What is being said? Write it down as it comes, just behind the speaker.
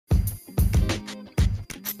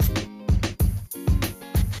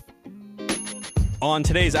On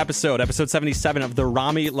today's episode 77 of the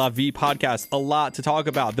Rami Lavi podcast, a lot to talk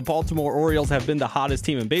about. The Baltimore Orioles have been the hottest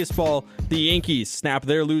team in baseball. The Yankees snap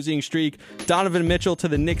their losing streak. Donovan Mitchell to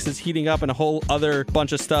the Knicks is heating up, and a whole other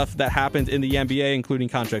bunch of stuff that happened in the NBA, including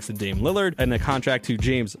contracts to Dame Lillard and a contract to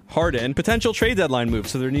James Harden. Potential trade deadline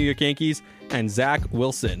moves to the New York Yankees, and Zach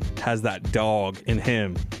Wilson has that dog in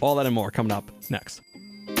him. All that and more coming up next.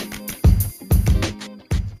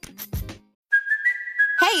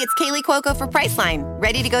 Hey, it's Kaylee Cuoco for Priceline.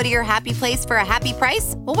 Ready to go to your happy place for a happy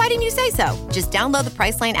price? Well, why didn't you say so? Just download the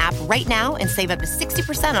Priceline app right now and save up to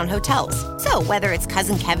 60% on hotels. So whether it's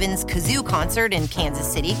Cousin Kevin's Kazoo Concert in Kansas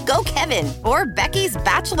City, go Kevin, or Becky's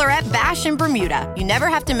Bachelorette Bash in Bermuda, you never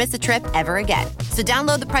have to miss a trip ever again. So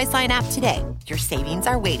download the Priceline app today. Your savings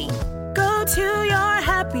are waiting. Go to your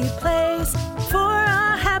happy place for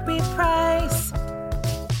a happy price.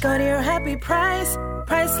 Go to your happy price,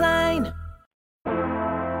 Priceline.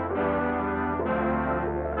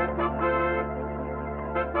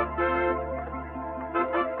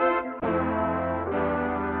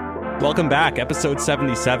 Welcome back, episode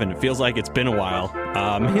 77. It feels like it's been a while,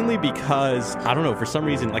 mainly because, I don't know, for some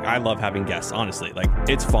reason, I love having guests, honestly.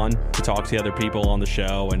 It's fun to talk to other people on the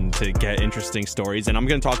show and to get interesting stories, and I'm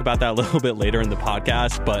going to talk about that a little bit later in the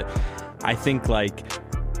podcast, but I think,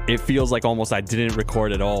 it feels like almost I didn't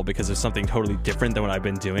record at all because of something totally different than what I've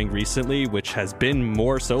been doing recently, which has been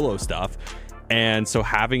more solo stuff. And so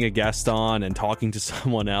having a guest on and talking to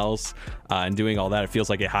someone else and doing all that, it feels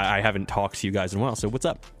like I haven't talked to you guys in a while. So what's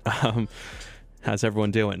up? How's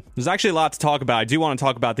everyone doing? There's actually a lot to talk about. I do want to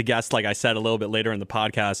talk about the guest, like I said, a little bit later in the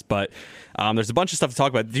podcast, but there's a bunch of stuff to talk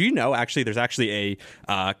about. Do you know, actually, there's actually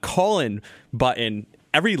a call-in button.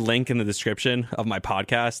 Every link in the description of my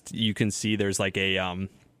podcast, you can see there's a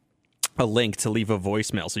link to leave a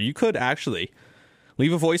voicemail. So you could actually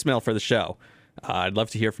leave a voicemail for the show. I'd love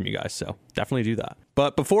to hear from you guys, so definitely do that.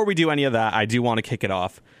 But before we do any of that, I do want to kick it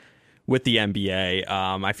off with the NBA.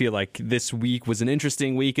 I feel like this week was an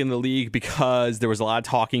interesting week in the league because there was a lot of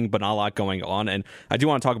talking, but not a lot going on. And I do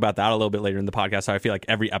want to talk about that a little bit later in the podcast. So I feel like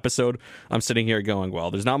every episode I'm sitting here going,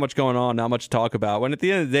 well, there's not much going on, not much to talk about. When at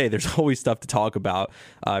the end of the day, there's always stuff to talk about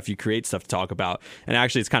if you create stuff to talk about. And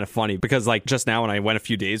actually, it's kind of funny because just now when I went a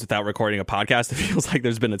few days without recording a podcast, it feels like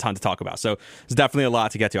there's been a ton to talk about. So there's definitely a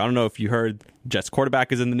lot to get to. I don't know if you heard Jets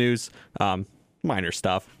quarterback is in the news. Minor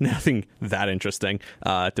stuff, nothing that interesting.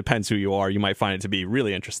 It depends who you are. You might find it to be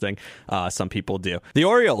really interesting. Some people do. The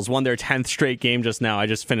Orioles won their 10th straight game just now. I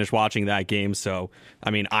just finished watching that game. So,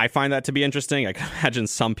 I find that to be interesting. I can imagine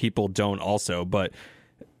some people don't also. But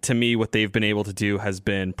to me, what they've been able to do has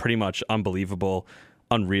been pretty much unbelievable,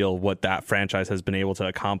 unreal what that franchise has been able to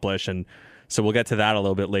accomplish. And so we'll get to that a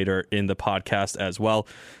little bit later in the podcast as well.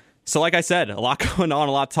 So like I said, a lot going on,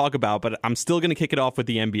 a lot to talk about, but I'm still going to kick it off with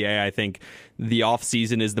the NBA. I think the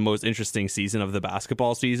offseason is the most interesting season of the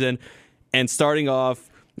basketball season. And starting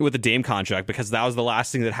off with the Dame contract, because that was the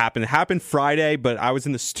last thing that happened. It happened Friday, but I was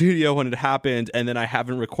in the studio when it happened, and then I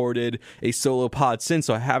haven't recorded a solo pod since,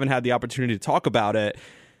 so I haven't had the opportunity to talk about it.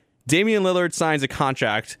 Damian Lillard signs a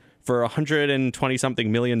contract for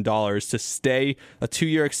 $120-something million to stay a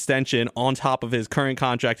 2-year extension on top of his current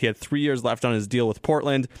contract. He had 3 years left on his deal with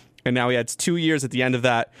Portland. And now he had 2 years at the end of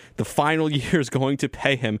that. The final year is going to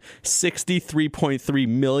pay him $63.3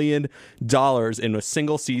 million in a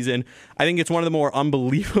single season. I think it's one of the more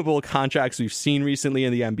unbelievable contracts we've seen recently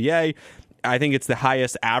in the NBA. I think it's the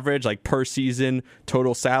highest average, per season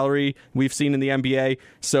total salary we've seen in the NBA.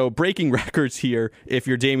 So breaking records here if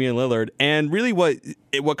you're Damian Lillard. And really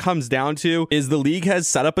what comes down to is the league has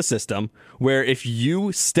set up a system where if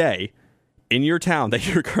you stay in your town that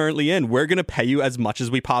you're currently in, we're going to pay you as much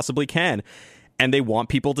as we possibly can. And they want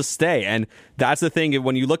people to stay. And that's the thing.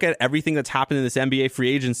 When you look at everything that's happened in this NBA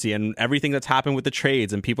free agency and everything that's happened with the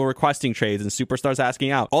trades and people requesting trades and superstars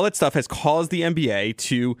asking out, all that stuff has caused the NBA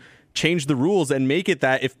to change the rules and make it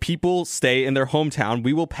that if people stay in their hometown,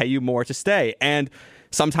 we will pay you more to stay. And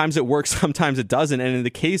sometimes it works, sometimes it doesn't. And in the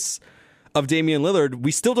case of Damian Lillard, we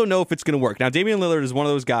still don't know if it's going to work. Now, Damian Lillard is one of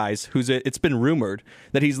those guys it's been rumored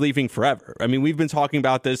that he's leaving forever. We've been talking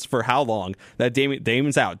about this for how long? That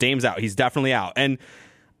Dame's out. He's definitely out. And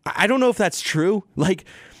I don't know if that's true.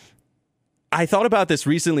 I thought about this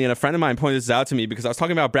recently, and a friend of mine pointed this out to me because I was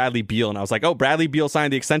talking about Bradley Beal, and I was like, oh, Bradley Beal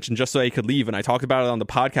signed the extension just so he could leave. And I talked about it on the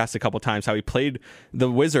podcast a couple times, how he played the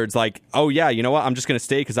Wizards oh, yeah, you know what? I'm just going to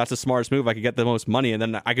stay because that's the smartest move. I could get the most money, and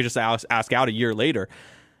then I could just ask out a year later.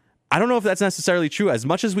 I don't know if that's necessarily true. As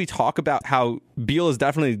much as we talk about how Beal is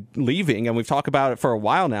definitely leaving, and we've talked about it for a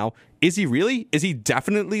while now, is he really? Is he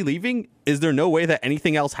definitely leaving? Is there no way that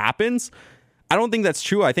anything else happens? I don't think that's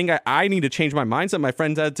true. I think I need to change my mindset. My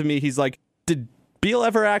friend said to me, he's like, did Beal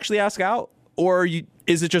ever actually ask out? Or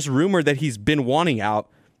is it just rumored that he's been wanting out,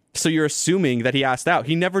 so you're assuming that he asked out?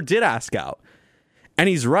 He never did ask out. And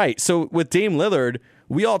he's right. So with Dame Lillard,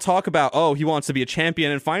 we all talk about, oh, he wants to be a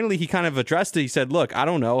champion. And finally, he kind of addressed it. He said, look, I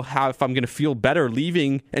don't know if I'm going to feel better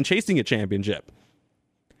leaving and chasing a championship.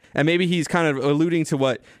 And maybe he's kind of alluding to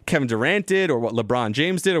what Kevin Durant did or what LeBron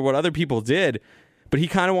James did or what other people did. But he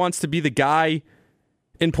kind of wants to be the guy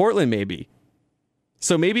in Portland, maybe.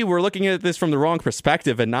 So maybe we're looking at this from the wrong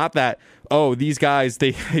perspective, and not that, oh, these guys,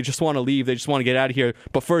 they just want to leave. They just want to get out of here.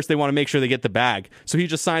 But first, they want to make sure they get the bag. So he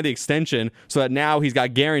just signed the extension so that now he's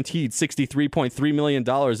got guaranteed $63.3 million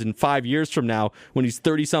in 5 years from now when he's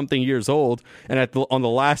 30-something years old and on the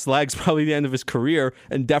last legs, probably the end of his career,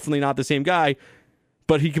 and definitely not the same guy.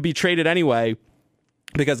 But he could be traded anyway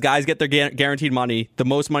because guys get their guaranteed money, the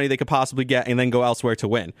most money they could possibly get, and then go elsewhere to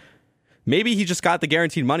win. Maybe he just got the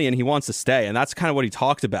guaranteed money and he wants to stay, and that's kind of what he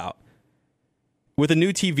talked about. With a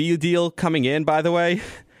new TV deal coming in, by the way,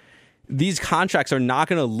 these contracts are not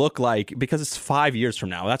going to look like, because it's 5 years from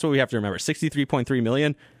now. That's what we have to remember. $63.3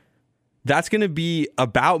 million. That's going to be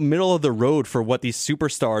about middle of the road for what these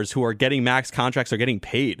superstars who are getting max contracts are getting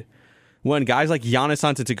paid. When guys like Giannis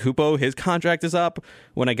Antetokounmpo, his contract is up.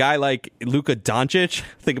 When a guy like Luka Doncic,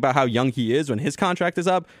 think about how young he is when his contract is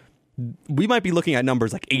up, we might be looking at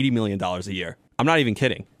numbers like $80 million a year. I'm not even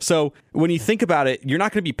kidding. So when you think about it, you're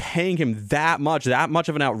not going to be paying him that much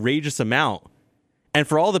of an outrageous amount. And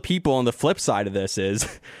for all the people on the flip side of this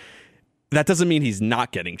is, that doesn't mean he's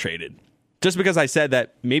not getting traded. Just because I said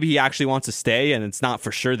that maybe he actually wants to stay and it's not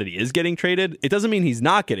for sure that he is getting traded, it doesn't mean he's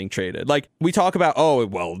not getting traded. Like, we talk about, oh,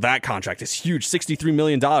 well, that contract is huge, $63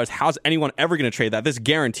 million. How's anyone ever going to trade that? This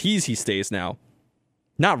guarantees he stays now.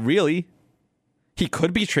 Not really. He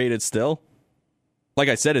could be traded still. Like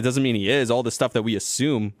I said, it doesn't mean he is. All the stuff that we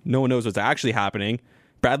assume, no one knows what's actually happening.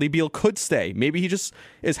 Bradley Beal could stay. Maybe he just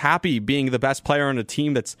is happy being the best player on a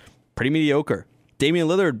team that's pretty mediocre. Damian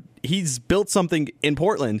Lillard, he's built something in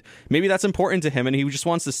Portland. Maybe that's important to him and he just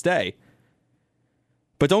wants to stay.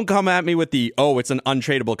 But don't come at me with the, oh, it's an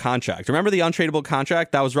untradeable contract. Remember the untradeable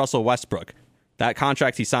contract? That was Russell Westbrook. That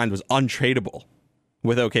contract he signed was untradeable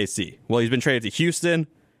with OKC. Well, he's been traded to Houston,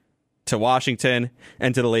 to Washington,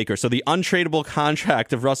 and to the Lakers. So the untradeable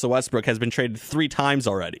contract of Russell Westbrook has been traded 3 times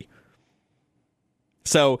already.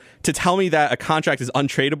 So to tell me that a contract is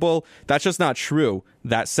untradeable, that's just not true.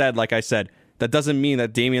 That said, like I said, that doesn't mean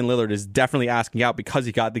that Damian Lillard is definitely asking out because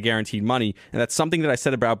he got the guaranteed money. And that's something that I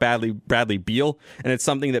said about Bradley Beal. And it's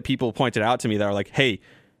something that people pointed out to me that are like, hey,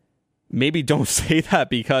 maybe don't say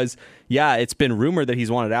that because, yeah, it's been rumored that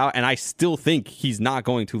he's wanted out. And I still think he's not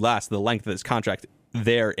going to last the length of this contract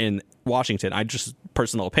there in Washington. I just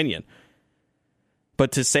personal opinion.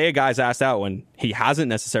 But to say a guy's asked out when he hasn't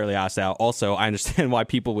necessarily asked out, also, I understand why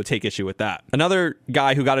people would take issue with that. Another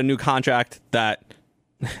guy who got a new contract that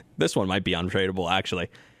this one might be untradeable, actually,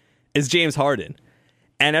 is James Harden.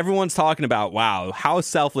 And everyone's talking about, wow, how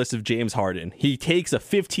selfless of James Harden. He takes a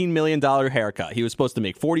 $15 million haircut. He was supposed to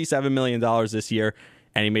make $47 million this year,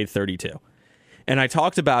 and he made $32. And I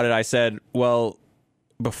talked about it. I said, well,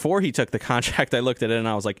 before he took the contract, I looked at it and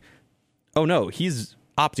I was like, oh no, he's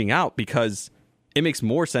opting out because it makes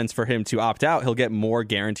more sense for him to opt out. He'll get more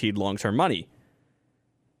guaranteed long-term money.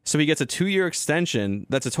 So he gets a 2-year extension.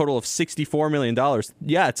 That's a total of $64 million.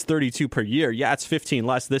 Yeah, it's 32 per year. Yeah, it's 15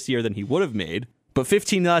 less this year than he would have made, but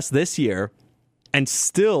 15 less this year and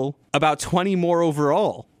still about 20 more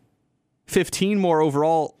overall. 15 more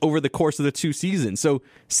overall over the course of the 2 seasons. So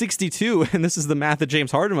 62, and this is the math that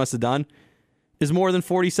James Harden must have done, is more than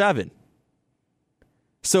 47.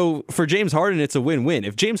 So for James Harden, it's a win-win.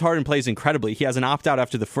 If James Harden plays incredibly, he has an opt-out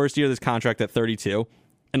after the first year of this contract at 32,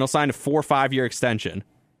 and he'll sign a 4 or 5 year extension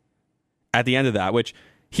at the end of that, which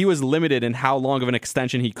he was limited in how long of an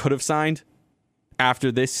extension he could have signed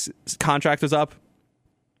after this contract was up.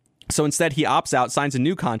 So instead, he opts out, signs a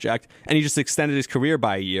new contract, and he just extended his career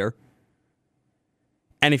by a year.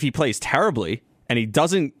 And if he plays terribly, and he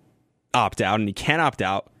doesn't opt out, and he can't opt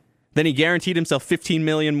out, then he guaranteed himself $15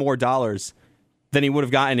 million more than he would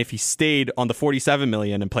have gotten if he stayed on the $47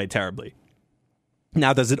 million and played terribly.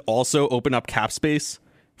 Now, does it also open up cap space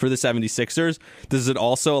for the 76ers? Does it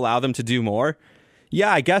also allow them to do more?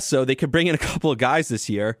 Yeah, I guess so. They could bring in a couple of guys this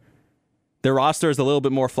year. Their roster is a little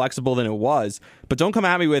bit more flexible than it was. But don't come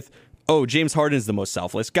at me with, oh, James Harden is the most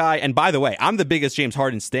selfless guy. And by the way, I'm the biggest James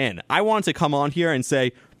Harden stan. I want to come on here and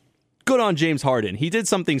say, good on James Harden. He did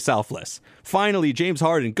something selfless. Finally, James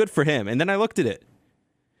Harden, good for him. And then I looked at it.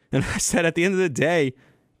 And I said, at the end of the day,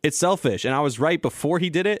 it's selfish. And I was right before he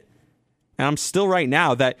did it. And I'm still right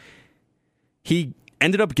now that he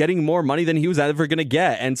ended up getting more money than he was ever going to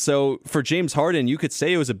get. And so for James Harden, you could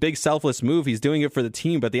say it was a big selfless move. He's doing it for the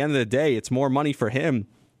team, but at the end of the day, it's more money for him.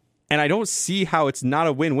 And I don't see how it's not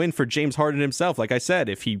a win-win for James Harden himself. Like I said,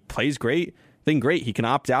 if he plays great, then great. He can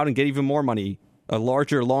opt out and get even more money, a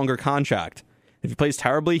larger, longer contract. If he plays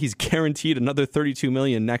terribly, he's guaranteed another $32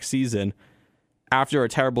 million next season after a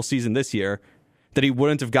terrible season this year that he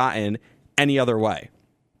wouldn't have gotten any other way.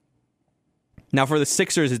 Now, for the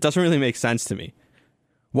Sixers, it doesn't really make sense to me.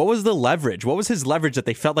 What was the leverage? What was his leverage that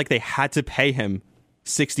they felt like they had to pay him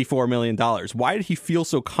 $64 million? Why did he feel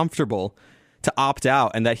so comfortable to opt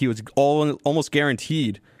out and that he was almost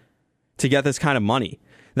guaranteed to get this kind of money?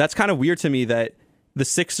 That's kind of weird to me that the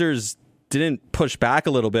Sixers didn't push back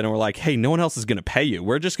a little bit and were like, hey, no one else is going to pay you.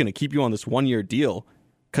 We're just going to keep you on this one-year deal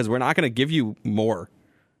because we're not going to give you more.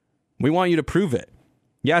 We want you to prove it.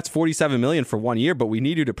 Yeah, it's $47 million for 1 year, but we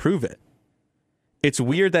need you to prove it. It's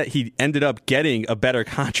weird that he ended up getting a better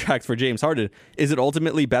contract for James Harden. Is it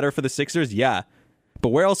ultimately better for the Sixers? Yeah. But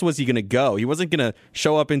where else was he going to go? He wasn't going to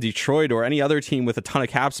show up in Detroit or any other team with a ton of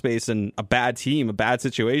cap space and a bad team, a bad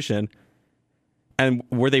situation. And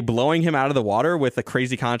were they blowing him out of the water with a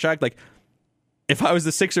crazy contract? Like, if I was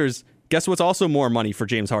the Sixers, guess what's also more money for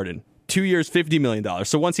James Harden? 2 years, $50 million.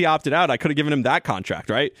 So once he opted out, I could have given him that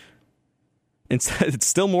contract, right? Instead, it's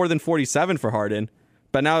still more than 47 for Harden.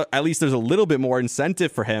 But now at least there's a little bit more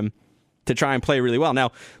incentive for him to try and play really well.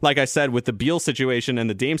 Now, like I said, with the Beal situation and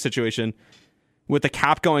the Dame situation, with the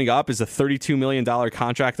cap going up, is a $32 million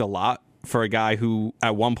contract a lot for a guy who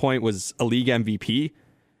at one point was a league MVP?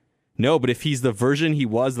 No, but if he's the version he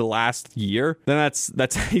was the last year, then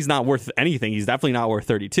that's he's not worth anything. He's definitely not worth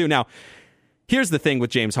 32. Now, here's the thing with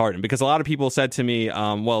James Harden, because a lot of people said to me,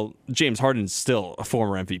 well, James Harden's still a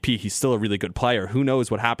former MVP. He's still a really good player. Who knows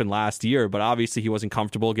what happened last year, but obviously he wasn't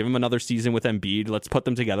comfortable. Give him another season with Embiid. Let's put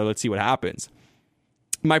them together. Let's see what happens.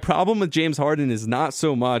 My problem with James Harden is not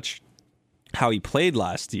so much how he played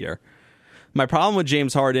last year. My problem with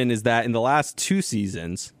James Harden is that in the last 2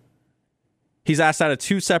 seasons, he's asked out of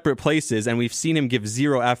 2 separate places, and we've seen him give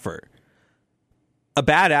zero effort. A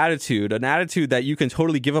bad attitude, an attitude that you can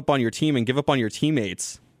totally give up on your team and give up on your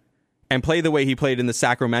teammates and play the way he played in the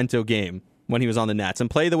Sacramento game when he was on the Nets and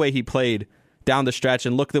play the way he played down the stretch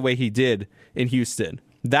and look the way he did in Houston.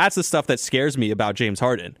 That's the stuff that scares me about James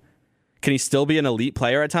Harden. Can he still be an elite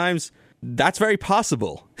player at times? That's very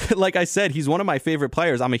possible. Like I said, he's one of my favorite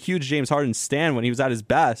players. I'm a huge James Harden stan when he was at his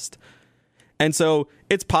best. And so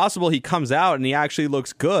it's possible he comes out and he actually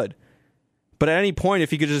looks good. But at any point,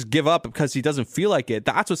 if he could just give up because he doesn't feel like it,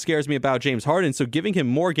 that's what scares me about James Harden. So giving him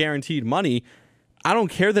more guaranteed money, I don't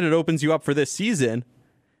care that it opens you up for this season.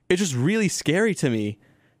 It's just really scary to me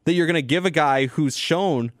that you're going to give a guy who's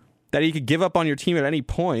shown that he could give up on your team at any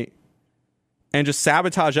point and just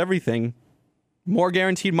sabotage everything more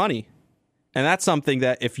guaranteed money. And that's something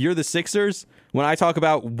that if you're the Sixers, when I talk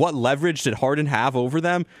about what leverage did Harden have over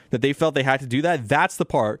them, that they felt they had to do that, that's the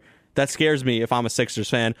part that scares me if I'm a Sixers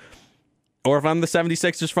fan. Or if I'm the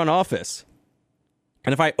 76ers front office.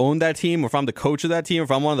 And if I own that team, or if I'm the coach of that team, or if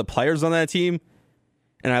I'm one of the players on that team,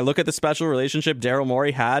 and I look at the special relationship Daryl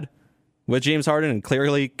Morey had with James Harden and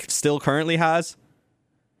clearly still currently has,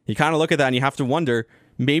 you kind of look at that and you have to wonder,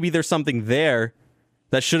 maybe there's something there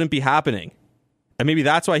that shouldn't be happening. And maybe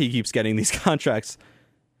that's why he keeps getting these contracts.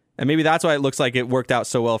 And maybe that's why it looks like it worked out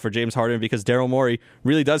so well for James Harden, because Daryl Morey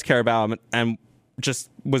really does care about him and just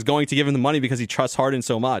was going to give him the money because he trusts Harden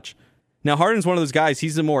so much. Now, Harden's one of those guys.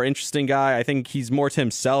 He's a more interesting guy. I think he's more to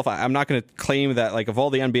himself. I'm not going to claim that, like, of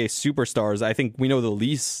all the NBA superstars, I think we know the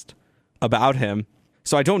least about him.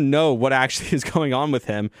 So I don't know what actually is going on with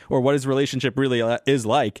him or what his relationship really is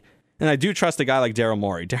like. And I do trust a guy like Daryl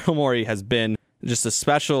Morey. Daryl Morey has been just a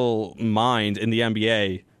special mind in the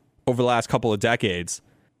NBA over the last couple of decades.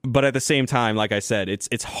 But at the same time, like I said,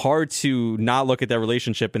 it's hard to not look at their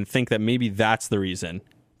relationship and think that maybe that's the reason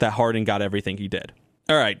that Harden got everything he did.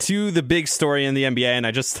 All right, to the big story in the NBA, and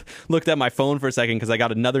I just looked at my phone for a second because I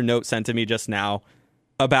got another note sent to me just now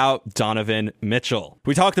about Donovan Mitchell.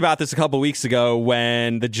 We talked about this a couple weeks ago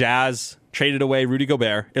when the Jazz traded away Rudy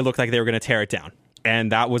Gobert. It looked like they were going to tear it down,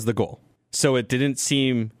 and that was the goal. So it didn't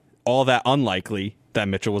seem all that unlikely that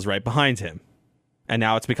Mitchell was right behind him. And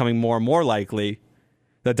now it's becoming more and more likely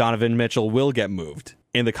that Donovan Mitchell will get moved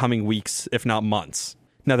in the coming weeks, if not months.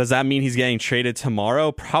 Now, does that mean he's getting traded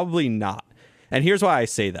tomorrow? Probably not. And here's why I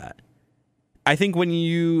say that. I think when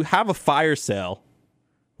you have a fire sale,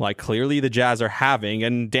 like clearly the Jazz are having,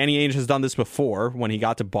 and Danny Ainge has done this before when he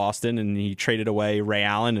got to Boston and he traded away Ray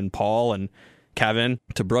Allen and Paul and Kevin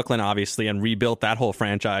to Brooklyn, obviously, and rebuilt that whole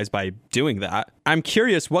franchise by doing that. I'm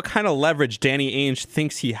curious what kind of leverage Danny Ainge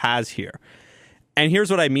thinks he has here. And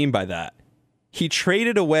here's what I mean by that. He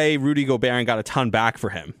traded away Rudy Gobert and got a ton back for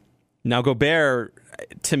him. Now, Gobert,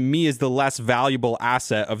 to me, is the less valuable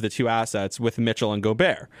asset of the two assets with Mitchell and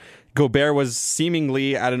Gobert. Gobert was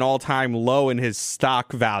seemingly at an all-time low in his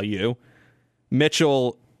stock value.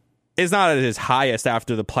 Mitchell is not at his highest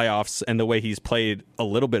after the playoffs and the way he's played a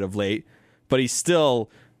little bit of late, but he's still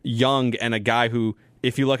young and a guy who,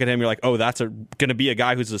 if you look at him, you're like, oh, that's going to be a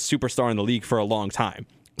guy who's a superstar in the league for a long time.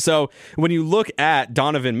 So when you look at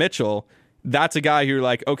Donovan Mitchell, that's a guy who you're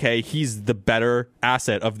like, okay, he's the better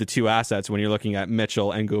asset of the two assets when you're looking at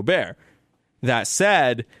Mitchell and Gobert. That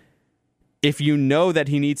said, if you know that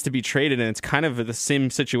he needs to be traded, and it's kind of the same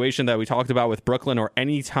situation that we talked about with Brooklyn, or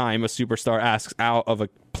any time a superstar asks out of a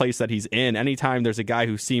place that he's in, anytime there's a guy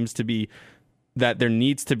who seems to be that there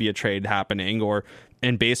needs to be a trade happening, or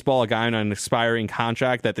in baseball, a guy on an expiring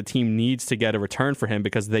contract that the team needs to get a return for him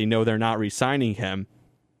because they know they're not re-signing him.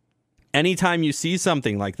 Anytime you see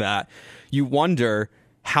something like that, you wonder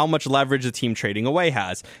how much leverage the team trading away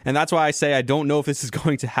has. And that's why I say I don't know if this is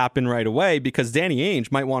going to happen right away, because Danny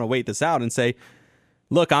Ainge might want to wait this out and say,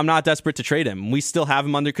 look, I'm not desperate to trade him. We still have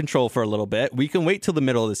him under control for a little bit. We can wait till the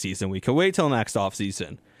middle of the season. We can wait till next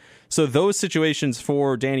offseason. So those situations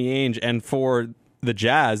for Danny Ainge and for the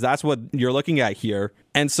Jazz, that's what you're looking at here.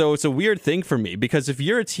 And so it's a weird thing for me, because if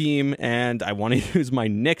you're a team, and I want to use my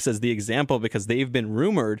Knicks as the example because they've been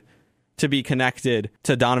rumored to be connected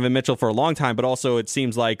to Donovan Mitchell for a long time, but also it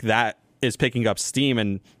seems like that is picking up steam.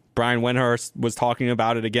 And Brian Windhorst was talking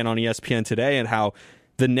about it again on ESPN today, and how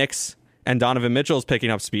the Knicks and Donovan Mitchell is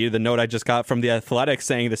picking up speed. The note I just got from The Athletic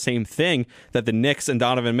saying the same thing, that the Knicks and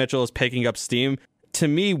Donovan Mitchell is picking up steam. To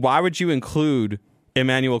me, why would you include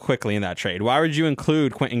Emmanuel Quickley in that trade? Why would you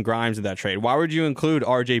include Quentin Grimes in that trade? Why would you include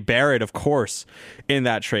RJ Barrett, of course, in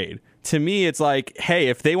that trade? To me, it's like, hey,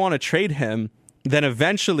 if they want to trade him, then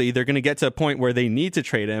eventually they're going to get to a point where they need to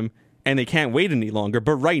trade him and they can't wait any longer.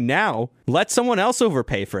 But right now, let someone else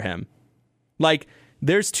overpay for him. Like,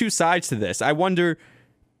 there's two sides to this. I wonder,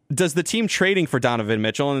 does the team trading for Donovan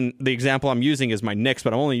Mitchell, and the example I'm using is my Knicks,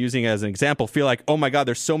 but I'm only using it as an example, feel like, oh my God,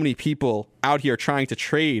 there's so many people out here trying to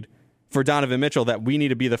trade for Donovan Mitchell that we need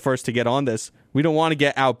to be the first to get on this. We don't want to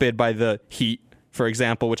get outbid by the Heat, for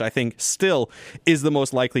example, which I think still is the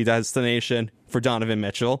most likely destination for Donovan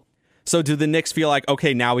Mitchell. So do the Knicks feel like,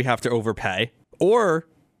 okay, now we have to overpay? Or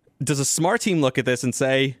does a smart team look at this and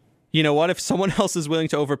say, you know what, if someone else is willing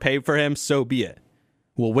to overpay for him, so be it.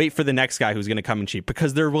 We'll wait for the next guy who's going to come in cheap,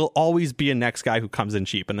 because there will always be a next guy who comes in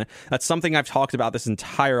cheap. And that's something I've talked about this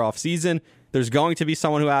entire offseason. There's going to be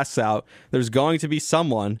someone who asks out. There's going to be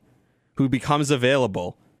someone who becomes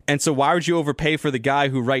available. And so why would you overpay for the guy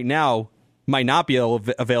who right now might not be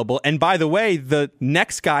available? And by the way, the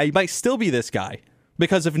next guy might still be this guy.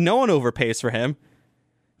 Because if no one overpays for him,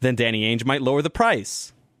 then Danny Ainge might lower the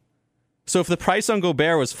price. So if the price on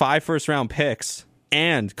Gobert was 5 first-round picks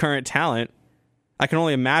and current talent, I can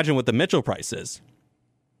only imagine what the Mitchell price is.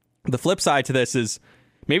 The flip side to this is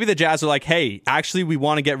maybe the Jazz are like, hey, actually we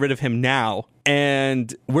want to get rid of him now,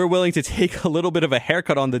 and we're willing to take a little bit of a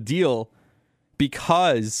haircut on the deal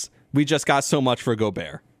because we just got so much for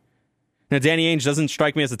Gobert. Now, Danny Ainge doesn't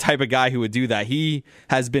strike me as the type of guy who would do that. He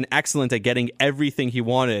has been excellent at getting everything he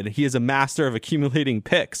wanted. He is a master of accumulating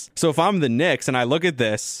picks. So if I'm the Knicks and I look at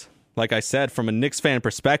this, like I said, from a Knicks fan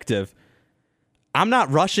perspective, I'm not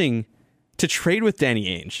rushing to trade with Danny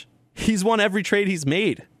Ainge. He's won every trade he's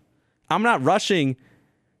made. I'm not rushing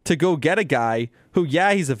to go get a guy who,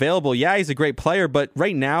 yeah, he's available. Yeah, he's a great player. But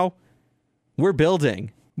right now, we're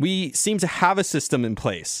building. We seem to have a system in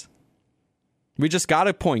place. We just got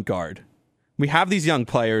a point guard. We have these young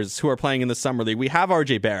players who are playing in the summer league. We have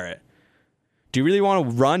RJ Barrett. Do you really want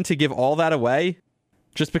to run to give all that away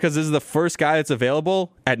just because this is the first guy that's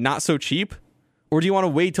available at not so cheap? Or do you want to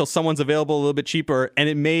wait till someone's available a little bit cheaper, and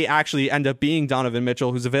it may actually end up being Donovan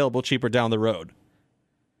Mitchell who's available cheaper down the road?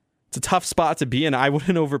 It's a tough spot to be in. I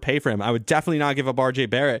wouldn't overpay for him. I would definitely not give up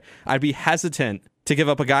RJ Barrett. I'd be hesitant to give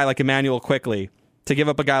up a guy like Emmanuel Quickley, to give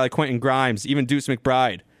up a guy like Quentin Grimes, even Deuce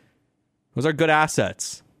McBride. Those are good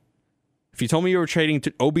assets. If you told me you were trading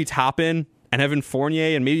to Obi Toppin and Evan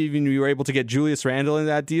Fournier, and maybe even you were able to get Julius Randle in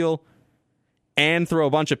that deal and throw a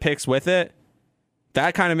bunch of picks with it,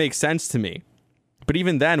 that kind of makes sense to me. But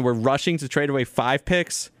even then, we're rushing to trade away 5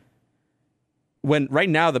 picks when right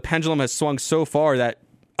now the pendulum has swung so far that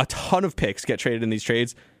a ton of picks get traded in these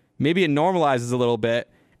trades. Maybe it normalizes a little bit,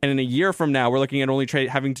 and in a year from now, we're looking at only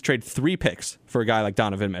having to trade 3 picks for a guy like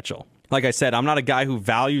Donovan Mitchell. Like I said, I'm not a guy who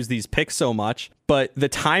values these picks so much, but the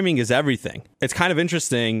timing is everything. It's kind of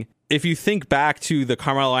interesting. If you think back to the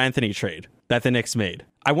Carmelo Anthony trade that the Knicks made,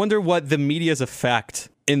 I wonder what the media's effect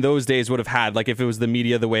in those days would have had, like if it was the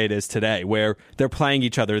media the way it is today, where they're playing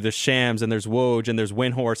each other. There's Shams and there's Woj and there's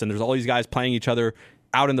Windhorse and there's all these guys playing each other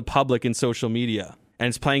out in the public in social media. And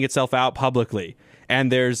it's playing itself out publicly.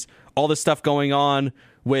 And there's all this stuff going on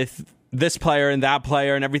with this player and that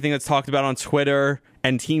player and everything that's talked about on Twitter.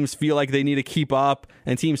 And teams feel like they need to keep up.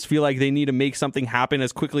 And teams feel like they need to make something happen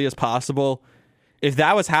as quickly as possible. If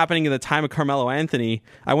that was happening in the time of Carmelo Anthony,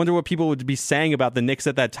 I wonder what people would be saying about the Knicks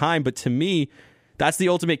at that time. But to me, that's the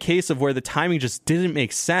ultimate case of where the timing just didn't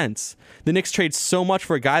make sense. The Knicks trade so much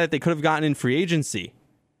for a guy that they could have gotten in free agency.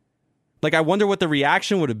 Like, I wonder what the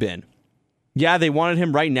reaction would have been. Yeah, they wanted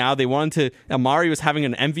him right now. They wanted to... Amari was having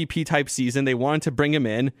an MVP-type season. They wanted to bring him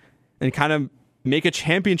in and kind of make a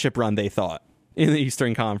championship run, they thought, in the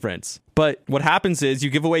Eastern Conference. But what happens is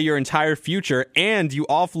you give away your entire future and you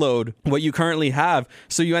offload what you currently have,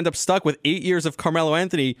 so you end up stuck with 8 years of Carmelo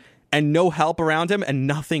Anthony and no help around him and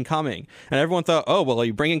nothing coming. And everyone thought, oh, well,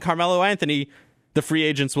 you bring in Carmelo Anthony, the free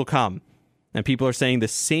agents will come. And people are saying the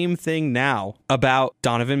same thing now about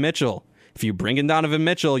Donovan Mitchell. If you bring in Donovan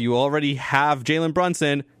Mitchell, you already have Jalen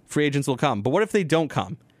Brunson, free agents will come. But what if they don't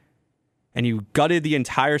come? And you gutted the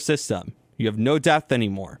entire system. You have no depth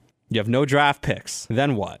anymore. You have no draft picks.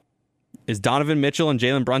 Then what? Is Donovan Mitchell and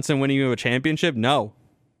Jalen Brunson winning you a championship? No.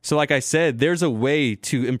 So like I said, there's a way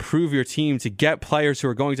to improve your team, to get players who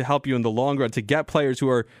are going to help you in the long run, to get players who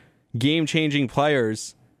are game-changing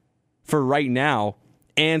players for right now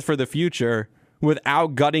and for the future,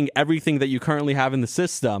 without gutting everything that you currently have in the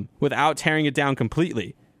system, without tearing it down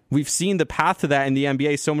completely. We've seen the path to that in the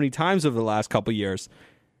NBA so many times over the last couple years,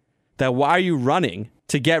 that why are you running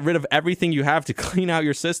to get rid of everything you have to clean out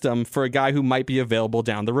your system for a guy who might be available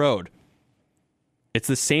down the road? It's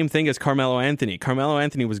the same thing as Carmelo Anthony. Carmelo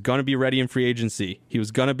Anthony was going to be ready in free agency. He was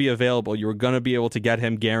going to be available. You were going to be able to get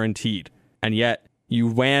him guaranteed. And yet you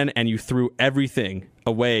ran and you threw everything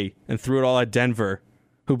away and threw it all at Denver,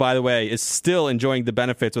 who, by the way, is still enjoying the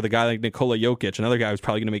benefits with a guy like Nikola Jokic, another guy who's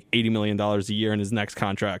probably going to make $80 million a year in his next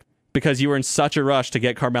contract, because you were in such a rush to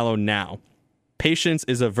get Carmelo now. Patience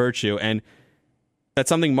is a virtue, and that's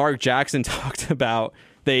something Mark Jackson talked about.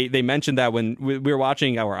 They mentioned that when we were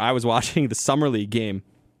watching, or I was watching the Summer League game,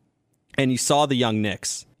 and you saw the young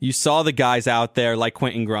Knicks. You saw the guys out there like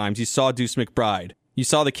Quentin Grimes. You saw Deuce McBride. You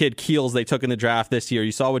saw the kid Keels they took in the draft this year.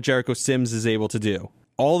 You saw what Jericho Sims is able to do.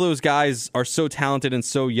 All those guys are so talented and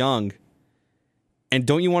so young. And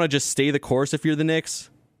don't you want to just stay the course if you're the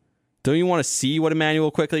Knicks? Don't you want to see what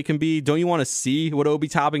Emmanuel Quickley can be? Don't you want to see what Obi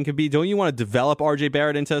Toppin can be? Don't you want to develop RJ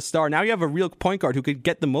Barrett into a star? Now you have a real point guard who could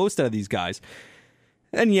get the most out of these guys.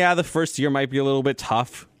 And yeah, the first year might be a little bit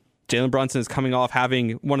tough. Jalen Brunson is coming off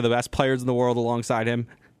having one of the best players in the world alongside him,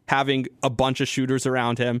 having a bunch of shooters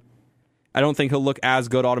around him. I don't think he'll look as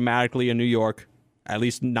good automatically in New York, at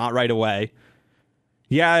least not right away.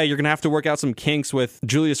 Yeah, you're going to have to work out some kinks with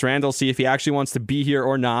Julius Randle, see if he actually wants to be here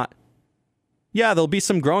or not. Yeah, there'll be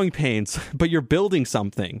some growing pains, but you're building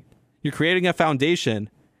something. You're creating a foundation.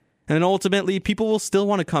 And then ultimately, people will still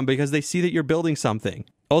want to come because they see that you're building something.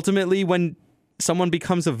 Ultimately, when someone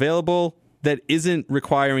becomes available that isn't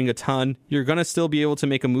requiring a ton, you're going to still be able to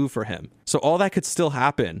make a move for him. So all that could still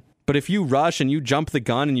happen. But if you rush and you jump the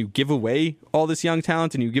gun and you give away all this young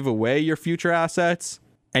talent and you give away your future assets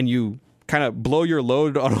and you kind of blow your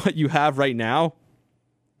load on what you have right now,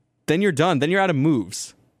 then you're done. Then you're out of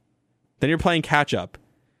moves. Then you're playing catch up.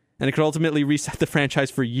 And it could ultimately reset the franchise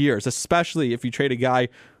for years, especially if you trade a guy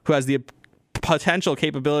who has the potential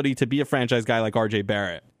capability to be a franchise guy like RJ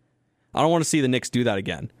Barrett. I don't want to see the Knicks do that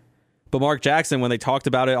again. But Mark Jackson, when they talked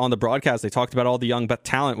about it on the broadcast, they talked about all the young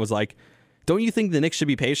talent, was like, don't you think the Knicks should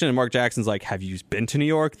be patient? And Mark Jackson's like, have you been to New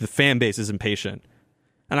York? The fan base is impatient.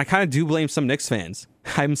 And I kind of do blame some Knicks fans.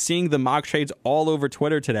 I'm seeing the mock trades all over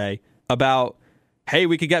Twitter today about, hey,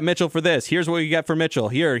 we could get Mitchell for this. Here's what we get for Mitchell.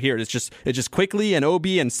 Here. It's just Quickly and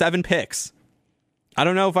Obi and 7 picks. I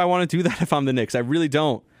don't know if I want to do that if I'm the Knicks. I really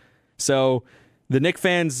don't. So the Knicks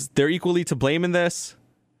fans, they're equally to blame in this.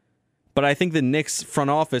 But I think the Knicks front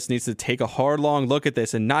office needs to take a hard, long look at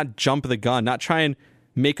this and not jump the gun, not try and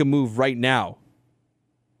make a move right now.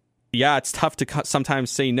 Yeah, it's tough to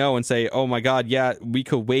sometimes say no and say, oh my God, yeah, we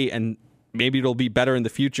could wait and maybe it'll be better in the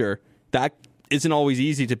future. That isn't always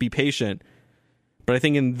easy, to be patient. But I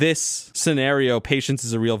think in this scenario, patience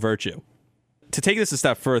is a real virtue. To take this a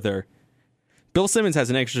step further, Bill Simmons has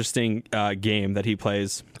an interesting game that he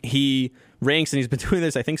plays. He ranks, and he's been doing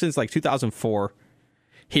this, I think, since like 2004.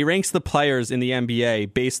 He ranks the players in the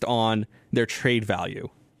NBA based on their trade value,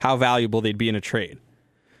 how valuable they'd be in a trade.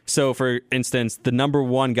 So, for instance, the number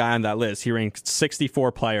one guy on that list, he ranked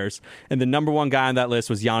 64 players, and the number one guy on that list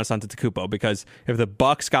was Giannis Antetokounmpo, because if the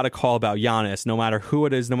Bucks got a call about Giannis, no matter who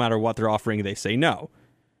it is, no matter what they're offering, they say no.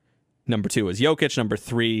 Number 2 was Jokic. Number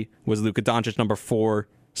 3 was Luka Doncic. Number 4,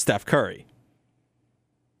 Steph Curry.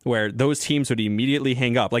 Where those teams would immediately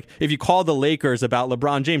hang up. Like, if you call the Lakers about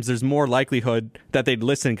LeBron James, there's more likelihood that they'd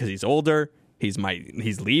listen because he's older, he's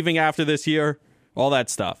leaving after this year, all that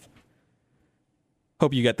stuff.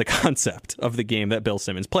 Hope you get the concept of the game that Bill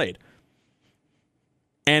Simmons played.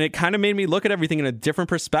 And it kind of made me look at everything in a different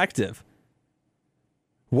perspective.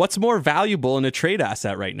 What's more valuable in a trade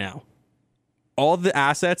asset right now? All the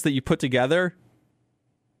assets that you put together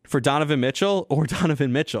for Donovan Mitchell or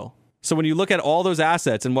Donovan Mitchell? So when you look at all those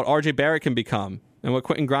assets and what RJ Barrett can become and what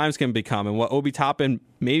Quentin Grimes can become and what Obi Toppin,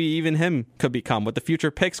 maybe even him, could become, what the future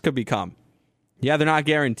picks could become. Yeah, they're not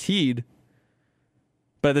guaranteed.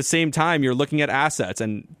 But at the same time, you're looking at assets,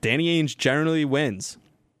 and Danny Ainge generally wins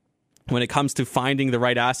when it comes to finding the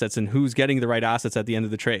right assets and who's getting the right assets at the end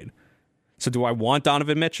of the trade. So do I want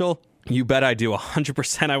Donovan Mitchell? You bet I do.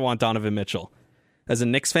 100% I want Donovan Mitchell. As a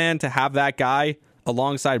Knicks fan, to have that guy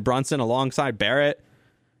alongside Brunson, alongside Barrett,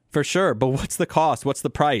 for sure. But what's the cost? What's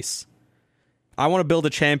the price? I want to build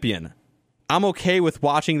a champion. I'm okay with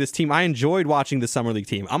watching this team. I enjoyed watching the Summer League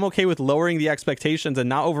team. I'm okay with lowering the expectations and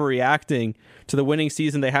not overreacting to the winning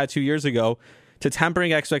season they had 2 years ago, to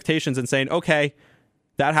tempering expectations and saying, okay,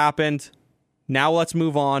 that happened. Now let's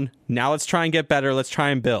move on. Now let's try and get better. Let's try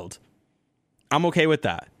and build. I'm okay with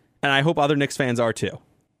that. And I hope other Knicks fans are too.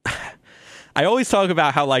 I always talk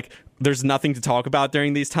about how, like, there's nothing to talk about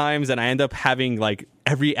during these times, and I end up having, like,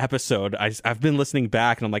 every episode, I've been listening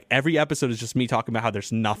back, and I'm like, every episode is just me talking about how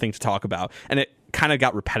there's nothing to talk about, and it kind of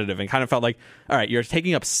got repetitive and kind of felt like, all right, you're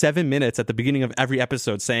taking up 7 minutes at the beginning of every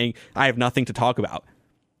episode saying I have nothing to talk about,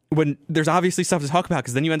 when there's obviously stuff to talk about,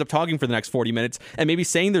 because then you end up talking for the next 40 minutes and maybe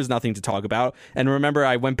saying there's nothing to talk about. And remember,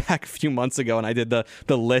 I went back a few months ago and I did the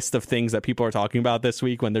list of things that people are talking about this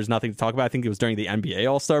week when there's nothing to talk about. I think it was during the NBA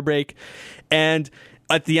All-Star break. And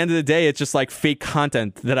at the end of the day, it's just like fake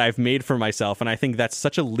content that I've made for myself. And I think that's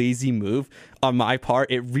such a lazy move on my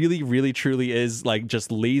part. It really, really, truly is like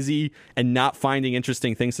just lazy and not finding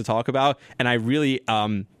interesting things to talk about. And I really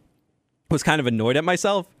was kind of annoyed at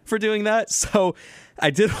myself for doing that. So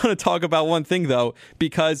I did want to talk about one thing, though,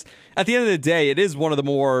 because at the end of the day, it is one of the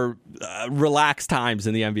more relaxed times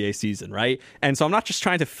in the NBA season, right? And so I'm not just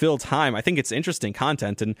trying to fill time. I think it's interesting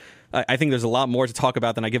content, and I think there's a lot more to talk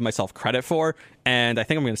about than I give myself credit for. And I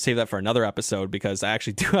think I'm going to save that for another episode, because I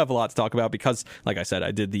actually do have a lot to talk about because, like I said,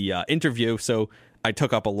 I did the interview, so I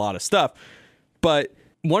took up a lot of stuff. But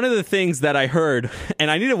one of the things that I heard,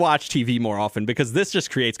 and I need to watch TV more often because this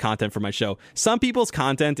just creates content for my show. Some people's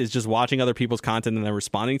content is just watching other people's content and then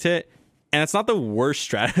responding to it. And it's not the worst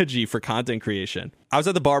strategy for content creation. I was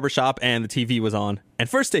at the barbershop and the TV was on and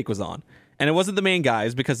First Take was on. And it wasn't the main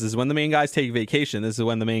guys, because this is when the main guys take vacation. This is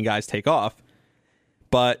when the main guys take off.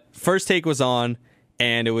 But First Take was on,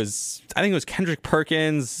 and I think it was Kendrick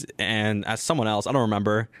Perkins and someone else. I don't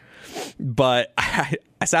remember. But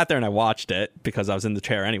I sat there and I watched it because I was in the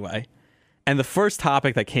chair anyway. And the first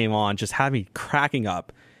topic that came on just had me cracking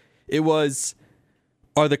up. It was,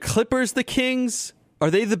 are the Clippers the Kings?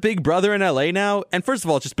 Are they the big brother in LA now? And first of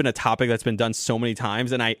all, it's just been a topic that's been done so many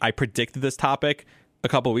times. And I predicted this topic a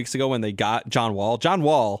couple of weeks ago when they got John Wall. John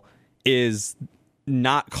Wall is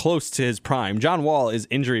not close to his prime. John Wall is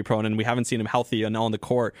injury prone, and we haven't seen him healthy and on the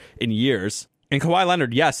court in years. And Kawhi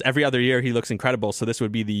Leonard, yes, every other year he looks incredible. So this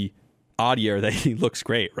would be the odd year that he looks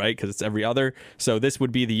great, right? Because it's every other. So this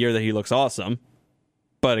would be the year that he looks awesome.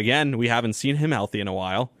 But again, we haven't seen him healthy in a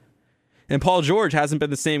while. And Paul George hasn't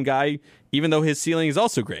been the same guy, even though his ceiling is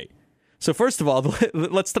also great. So first of all,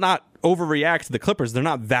 let's not overreact to the Clippers. They're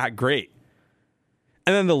not that great.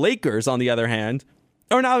 And then the Lakers, on the other hand,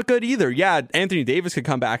 are not good either. Yeah, Anthony Davis could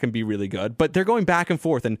come back and be really good, but they're going back and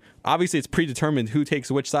forth. And obviously it's predetermined who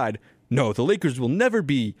takes which side. No, the Lakers will never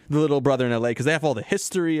be the little brother in LA because they have all the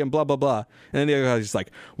history and blah, blah, blah. And then the other guy's just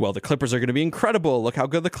like, well, the Clippers are going to be incredible. Look how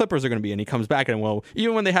good the Clippers are going to be. And he comes back and, well,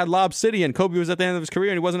 even when they had Lob City and Kobe was at the end of his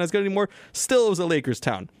career and he wasn't as good anymore, still it was a Lakers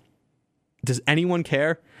town. Does anyone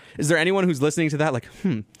care? Is there anyone who's listening to that like,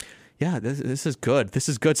 yeah, this is good. This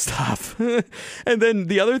is good stuff. And then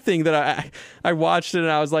the other thing that I watched it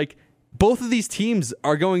and I was like, both of these teams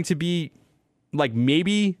are going to be like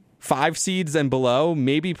maybe 5 seeds and below,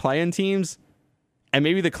 maybe play-in teams. And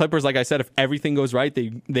maybe the Clippers, like I said, if everything goes right,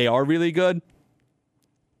 they are really good.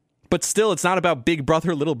 But still, it's not about big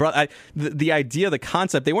brother, little brother. The idea, the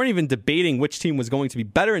concept, they weren't even debating which team was going to be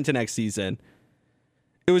better into next season.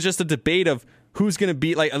 It was just a debate of who's going to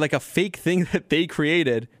be like a fake thing that they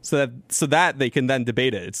created so that they can then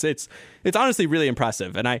debate it. It's honestly really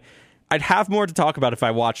impressive. And I'd have more to talk about if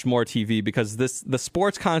I watched more TV, because the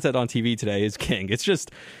sports content on TV today is king. It's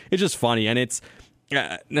just funny. And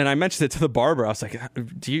and I mentioned it to the barber. I was like,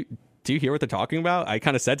 do you hear what they're talking about? I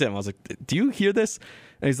kind of said to him, I was like, do you hear this?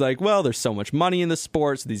 And he's like, well, there's so much money in the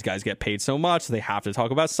sports. These guys get paid so much, so they have to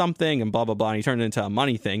talk about something and blah, blah, blah. And he turned it into a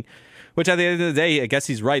money thing, which at the end of the day, I guess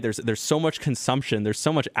he's right. There's so much consumption. There's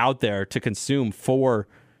so much out there to consume for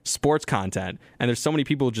sports content. And there's so many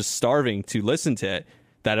people just starving to listen to it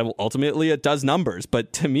that ultimately it does numbers.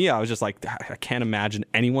 But to me, I was just like, I can't imagine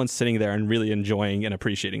anyone sitting there and really enjoying and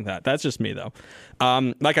appreciating that. That's just me, though.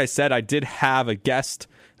 Like I said, I did have a guest.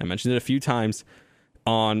 I mentioned it a few times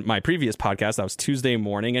on my previous podcast. That was Tuesday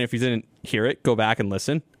morning. And if you didn't hear it, go back and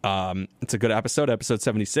listen. It's a good episode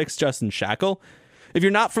 76, Justin Shackle. If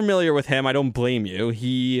you're not familiar with him, I don't blame you.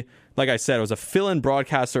 He, like I said, was a fill-in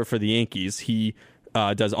broadcaster for the Yankees. He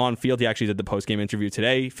does on-field. He actually did the post-game interview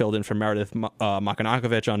today, filled in for Meredith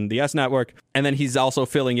Makanakovich on the S Network. And then he's also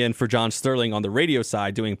filling in for John Sterling on the radio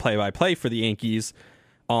side, doing play-by-play for the Yankees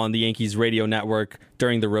on the Yankees radio network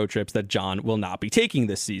during the road trips that John will not be taking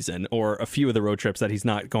this season, or a few of the road trips that he's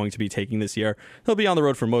not going to be taking this year. He'll be on the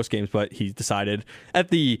road for most games, but he decided at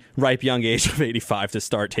the ripe young age of 85 to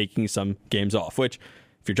start taking some games off, which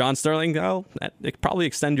if you're John Sterling, well, it could probably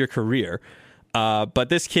extend your career. But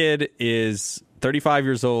this kid is 35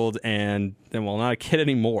 years old and well, not a kid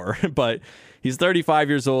anymore, but he's 35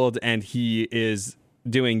 years old and he is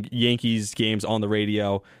doing Yankees games on the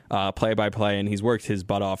radio, play-by-play, and he's worked his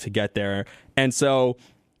butt off to get there. And so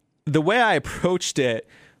the way I approached it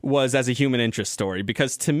was as a human interest story,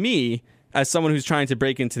 because to me, as someone who's trying to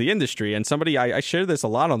break into the industry, and somebody, I share this a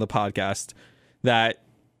lot on the podcast, that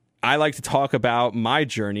I like to talk about my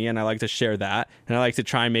journey and I like to share that, and I like to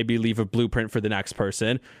try and maybe leave a blueprint for the next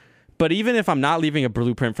person. But even if I'm not leaving a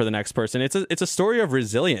blueprint for the next person, it's a story of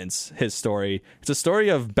resilience, his story. It's a story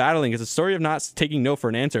of battling. It's a story of not taking no for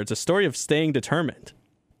an answer. It's a story of staying determined.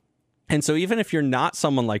 And so even if you're not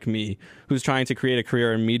someone like me who's trying to create a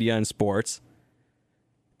career in media and sports,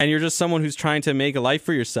 and you're just someone who's trying to make a life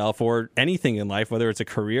for yourself or anything in life, whether it's a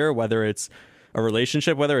career, whether it's a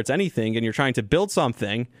relationship, whether it's anything, and you're trying to build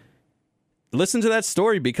something, listen to that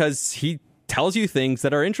story, because he tells you things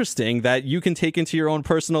that are interesting that you can take into your own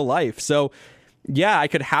personal life. So yeah, I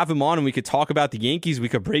could have him on and we could talk about the Yankees. We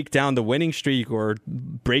could break down the winning streak or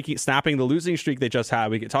snapping the losing streak they just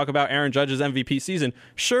had. We could talk about Aaron Judge's MVP season.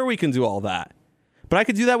 Sure, we can do all that. But I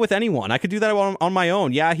could do that with anyone. I could do that on my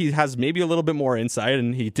own. Yeah, he has maybe a little bit more insight,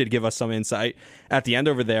 and he did give us some insight at the end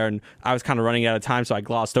over there, and I was kind of running out of time, so I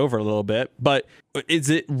glossed over a little bit. But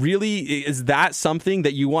is that something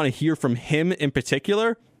that you want to hear from him in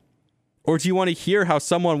particular? Or do you want to hear how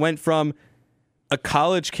someone went from a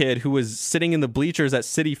college kid who was sitting in the bleachers at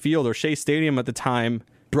Citi Field or Shea Stadium at the time,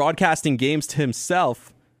 broadcasting games to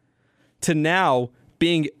himself, to now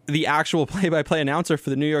being the actual play-by-play announcer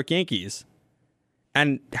for the New York Yankees,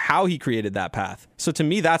 and how he created that path? So to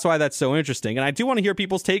me, that's why that's so interesting. And I do want to hear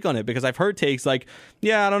people's take on it, because I've heard takes like,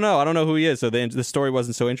 yeah, I don't know who he is, so the story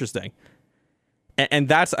wasn't so interesting. And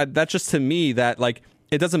that's just, to me, that like,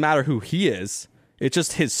 it doesn't matter who he is. It's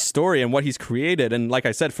just his story and what he's created. And like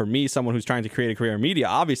I said, for me, someone who's trying to create a career in media,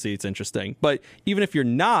 obviously it's interesting. But even if you're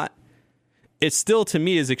not, it still, to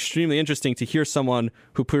me, is extremely interesting to hear someone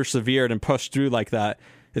who persevered and pushed through like that.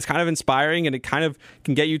 It's kind of inspiring, and it kind of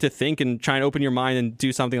can get you to think and try and open your mind and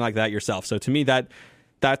do something like that yourself. So to me,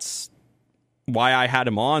 that's why I had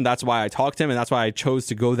him on. That's why I talked to him, and that's why I chose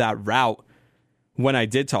to go that route when I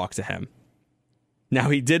did talk to him.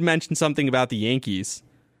 Now, he did mention something about the Yankees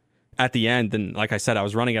at the end, and like I said, I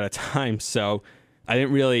was running out of time, so I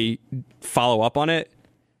didn't really follow up on it.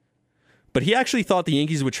 But he actually thought the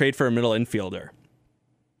Yankees would trade for a middle infielder.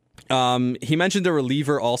 He mentioned a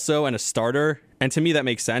reliever also and a starter, and to me that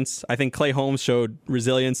makes sense. I think Clay Holmes showed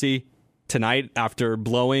resiliency tonight after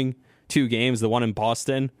blowing 2 games, the one in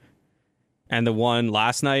Boston and the one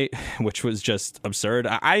last night, which was just absurd.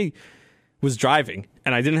 I was driving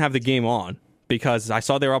and I didn't have the game on because I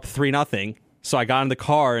saw they were up 3-0. So I got in the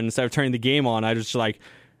car, and instead of turning the game on, I was just like,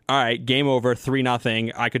 all right, game over,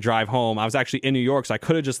 3-0. I could drive home. I was actually in New York, so I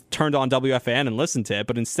could have just turned on WFAN and listened to it.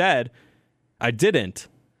 But instead, I didn't.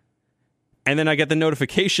 And then I get the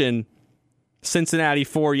notification, Cincinnati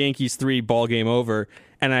 4, Yankees 3, ball game over.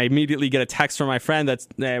 And I immediately get a text from my friend, that's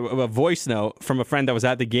a voice note from a friend that was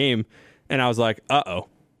at the game. And I was like, uh-oh,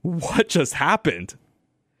 what just happened?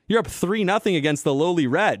 You're up 3-0 against the lowly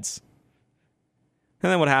Reds.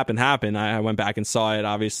 And then what happened. I went back and saw it.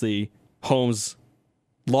 Obviously, Holmes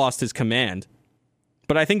lost his command.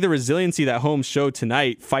 But I think the resiliency that Holmes showed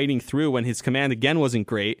tonight, fighting through when his command again wasn't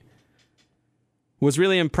great, was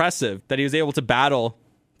really impressive, that he was able to battle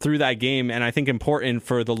through that game, and I think important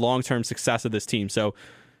for the long-term success of this team. So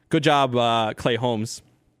good job, Clay Holmes.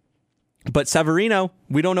 But Severino,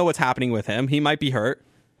 we don't know what's happening with him. He might be hurt.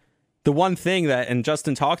 The one thing that, and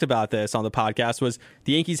Justin talked about this on the podcast, was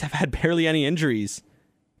the Yankees have had barely any injuries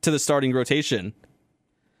to the starting rotation.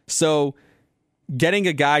 So getting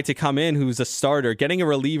a guy to come in who's a starter, getting a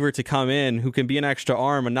reliever to come in who can be an extra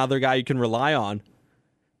arm, another guy you can rely on,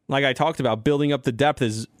 like I talked about, building up the depth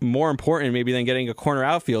is more important maybe than getting a corner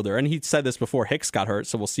outfielder. And he said this before Hicks got hurt,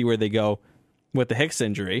 so we'll see where they go with the Hicks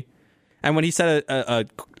injury. And when he said a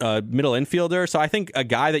middle infielder, so I think a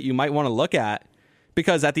guy that you might want to look at,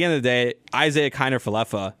 because at the end of the day, Isaiah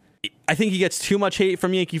Kiner-Falefa, I think he gets too much hate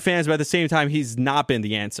from Yankee fans, but at the same time, he's not been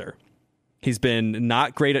the answer. He's been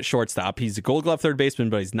not great at shortstop. He's a Gold Glove third baseman,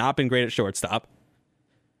 but he's not been great at shortstop.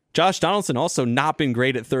 Josh Donaldson also not been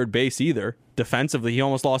great at third base either. Defensively, he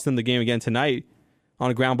almost lost in the game again tonight on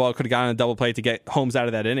a ground ball. Could have gotten a double play to get Holmes out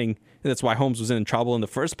of that inning. That's why Holmes was in trouble in the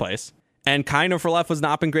first place. And Kiner-Falefa's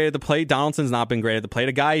not been great at the plate. Donaldson's not been great at the plate.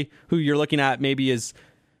 A guy who you're looking at maybe is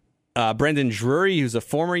Brendan Drury, who's a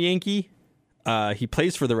former Yankee. He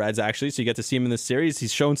plays for the Reds, actually, so you get to see him in this series.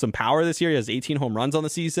 He's shown some power this year. He has 18 home runs on the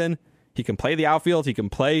season. He can play the outfield. He can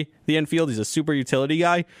play the infield. He's a super utility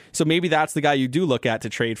guy. So maybe that's the guy you do look at to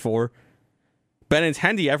trade for.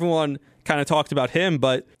 Benintendi, everyone kind of talked about him,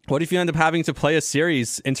 but what if you end up having to play a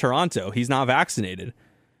series in Toronto? He's not vaccinated.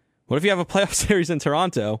 What if you have a playoff series in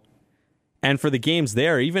Toronto, and for the games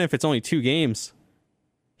there, even if it's only 2 games,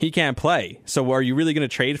 he can't play? So are you really going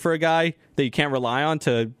to trade for a guy that you can't rely on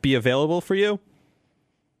to be available for you?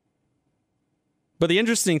 But the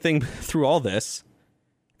interesting thing through all this,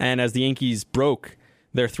 and as the Yankees broke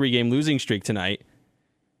their 3-game losing streak tonight,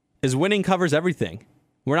 is winning covers everything.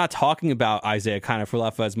 We're not talking about Isaiah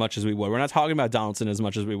Kiner-Falefa as much as we would. We're not talking about Donaldson as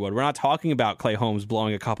much as we would. We're not talking about Clay Holmes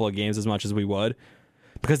blowing a couple of games as much as we would,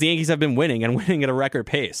 because the Yankees have been winning and winning at a record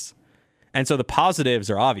pace. And so the positives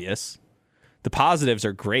are obvious. The positives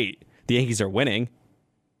are great. The Yankees are winning.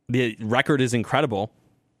 The record is incredible.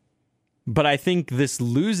 But I think this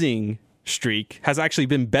losing streak has actually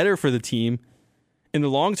been better for the team in the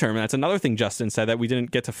long term. And that's another thing Justin said that we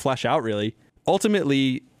didn't get to flesh out really.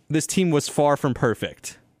 Ultimately, this team was far from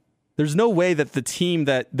perfect. There's no way that the team,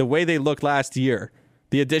 that the way they looked last year,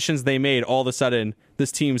 the additions they made, all of a sudden,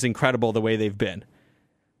 this team's incredible the way they've been.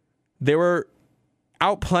 They were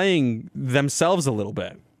outplaying themselves a little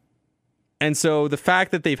bit. And so the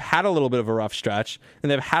fact that they've had a little bit of a rough stretch and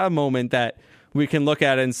they've had a moment that we can look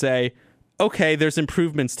at and say, okay, there's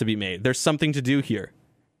improvements to be made. There's something to do here.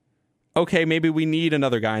 Okay, maybe we need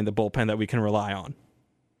another guy in the bullpen that we can rely on.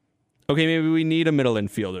 Okay, maybe we need a middle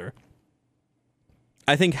infielder.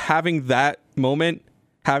 I think having that moment,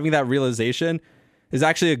 having that realization is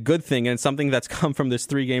actually a good thing, and it's something that's come from this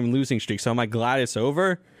 3-game losing streak. So am I glad it's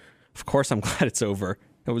over? Of course I'm glad it's over.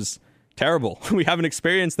 It was terrible. We haven't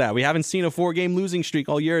experienced that. We haven't seen a 4-game losing streak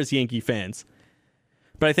all year as Yankee fans.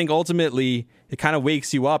 But I think ultimately it kind of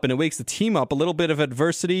wakes you up, and it wakes the team up. A little bit of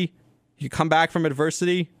adversity. You come back from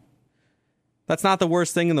adversity. That's not the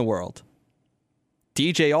worst thing in the world.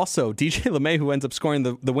 DJ LeMay, who ends up scoring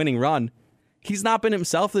the winning run, he's not been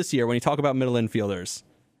himself this year when you talk about middle infielders.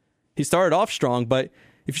 He started off strong, but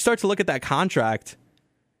if you start to look at that contract,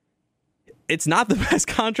 it's not the best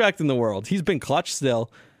contract in the world. He's been clutch still,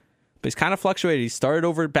 but he's kind of fluctuated. He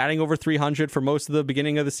started batting over 300 for most of the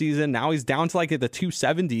beginning of the season. Now he's down to like the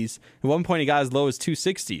 270s. At one point, he got as low as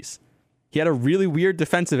 260s. He had a really weird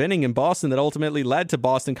defensive inning in Boston that ultimately led to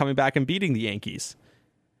Boston coming back and beating the Yankees.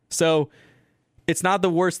 So it's not the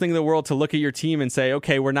worst thing in the world to look at your team and say,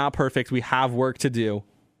 okay, we're not perfect. We have work to do.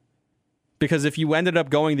 Because if you ended up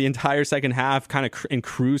going the entire second half kind of in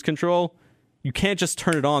cruise control, you can't just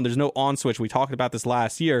turn it on. There's no on switch. We talked about this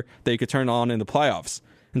last year that you could turn on in the playoffs.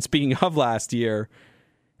 And speaking of last year,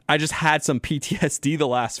 I just had some PTSD the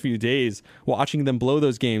last few days watching them blow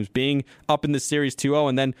those games, being up in the series 2-0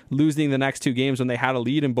 and then losing the next 2 games when they had a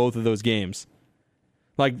lead in both of those games.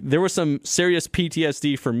 Like, there was some serious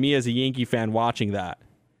PTSD for me as a Yankee fan watching that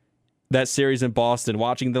series in Boston,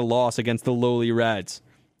 watching the loss against the lowly Reds.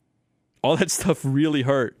 All that stuff really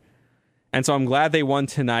hurt. And so I'm glad they won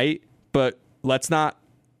tonight, but let's not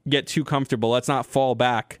get too comfortable. Let's not fall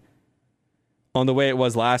back on the way it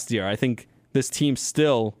was last year. I think this team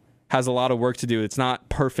still has a lot of work to do. It's not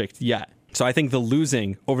perfect yet. So I think the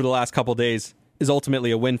losing over the last couple of days is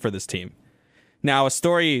ultimately a win for this team. Now, a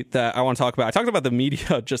story that I want to talk about, I talked about the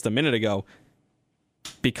media just a minute ago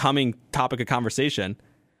becoming topic of conversation.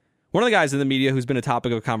 One of the guys in the media who's been a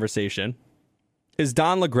topic of conversation is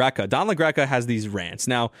Don LaGreca. Don LaGreca has these rants.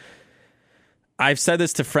 Now, I've said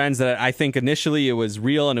this to friends that I think initially it was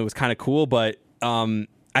real and it was kind of cool, but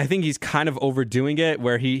I think he's kind of overdoing it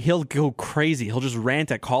where he'll go crazy. He'll just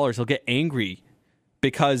rant at callers. He'll get angry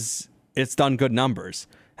because it's done good numbers.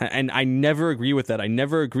 And I never agree with that. I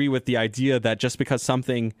never agree with the idea that just because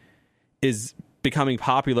something is becoming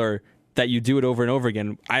popular that you do it over and over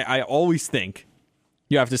again. I always think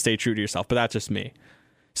you have to stay true to yourself, but that's just me.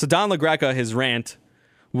 So Don LaGreca, his rant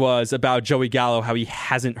was about Joey Gallo, how he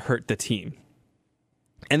hasn't hurt the team.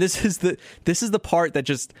 And this is the part that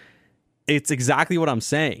just, it's exactly what I'm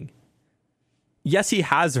saying. Yes, he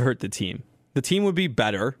has hurt the team. The team would be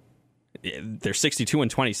better. They're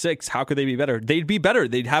 62-26. How could they be better? They'd be better.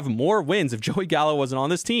 They'd have more wins if Joey Gallo wasn't on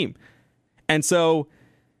this team. And so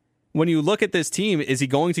when you look at this team, is he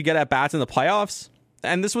going to get at bats in the playoffs?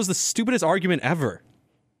 And this was the stupidest argument ever.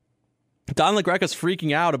 Don LaGreca's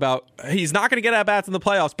freaking out about he's not going to get at bats in the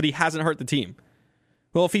playoffs, but he hasn't hurt the team.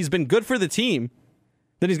 Well, if he's been good for the team,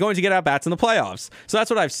 then he's going to get at bats in the playoffs. So that's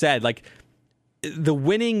what I've said. Like, the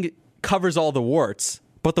winning covers all the warts,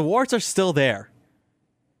 but the warts are still there.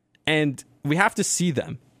 And we have to see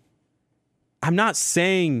them. I'm not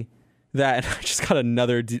saying that. I just got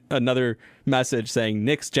another message saying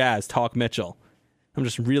Knicks Jazz talk Mitchell. I'm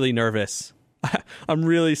just really nervous. I'm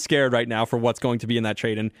really scared right now for what's going to be in that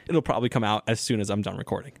trade, and it'll probably come out as soon as I'm done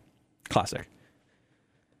recording. Classic.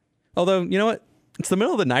 Although, you know what? It's the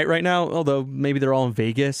middle of the night right now, although maybe they're all in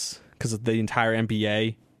Vegas because of the entire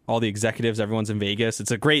NBA. All the executives, everyone's in Vegas.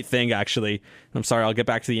 It's a great thing, actually. I'm sorry, I'll get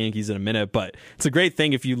back to the Yankees in a minute, but it's a great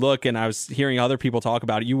thing if you look, and I was hearing other people talk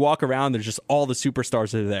about it. You walk around, there's just all the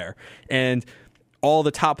superstars are there. And all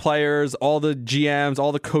the top players, all the GMs,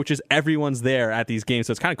 all the coaches, everyone's there at these games.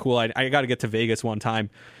 So it's kind of cool. I got to get to Vegas one time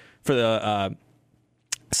for the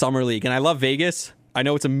Summer League. And I love Vegas. I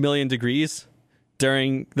know it's 1,000,000 degrees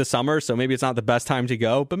during the summer, so maybe it's not the best time to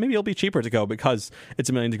go, but maybe it'll be cheaper to go because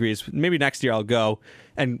it's 1,000,000 degrees. Maybe next year I'll go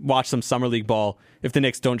and watch some Summer League ball if the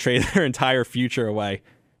Knicks don't trade their entire future away.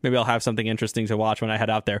 Maybe I'll have something interesting to watch when I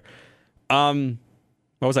head out there.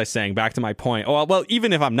 What was I saying? Back to my point. Oh, well,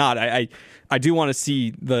 even if I'm not, I do want to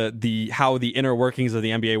see the how the inner workings of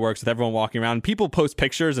the NBA works with everyone walking around. People post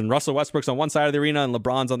pictures, and Russell Westbrook's on one side of the arena and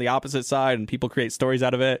LeBron's on the opposite side, and people create stories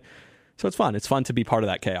out of it. So it's fun. It's fun to be part of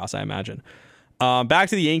that chaos, I imagine. Back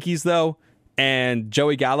to the Yankees, though, and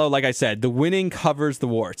Joey Gallo. Like I said, the winning covers the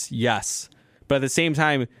warts, yes. But at the same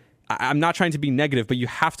time, I'm not trying to be negative, but you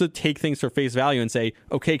have to take things for face value and say,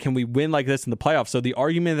 okay, can we win like this in the playoffs? So the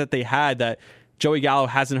argument that they had that Joey Gallo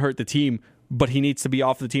hasn't hurt the team, but he needs to be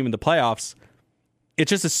off the team in the playoffs, it's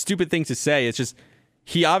just a stupid thing to say. It's just,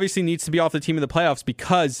 he obviously needs to be off the team in the playoffs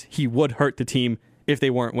because he would hurt the team if they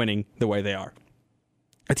weren't winning the way they are.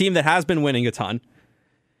 A team that has been winning a ton,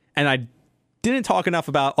 and I didn't talk enough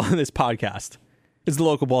about on this podcast, is the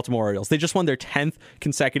local Baltimore Orioles. They just won their 10th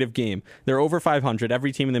consecutive game. They're over 500.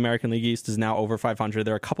 Every team in the American League East is now over 500.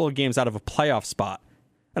 They're a couple of games out of a playoff spot.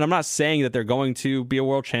 And I'm not saying that they're going to be a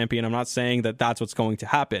world champion. I'm not saying that that's what's going to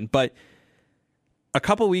happen. But a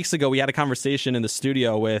couple weeks ago, we had a conversation in the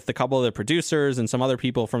studio with a couple of the producers and some other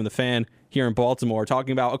people from the Fan here in Baltimore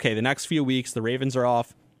talking about, okay, the next few weeks, the Ravens are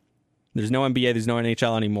off. There's no NBA. There's no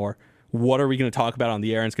NHL anymore. What are we going to talk about on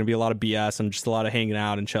the air? And it's going to be a lot of BS and just a lot of hanging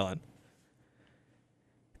out and chilling.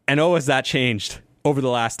 And oh, has that changed over the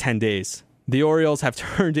last 10 days. The Orioles have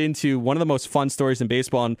turned into one of the most fun stories in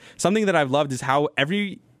baseball. And something that I've loved is how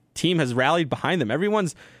every team has rallied behind them.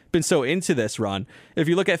 Everyone's been so into this run. If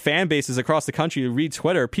you look at fan bases across the country, you read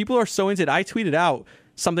Twitter, people are so into it. I tweeted out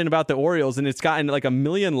something about the Orioles, and it's gotten like 1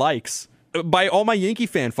 million likes by all my Yankee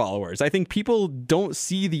fan followers. I think people don't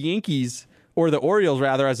see the Yankees, or the Orioles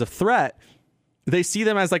rather, as a threat. They see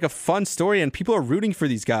them as like a fun story, and people are rooting for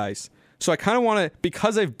these guys. So I kind of want to,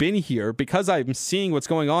 because I've been here, because I'm seeing what's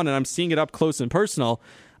going on and I'm seeing it up close and personal,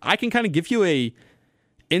 I can kind of give you a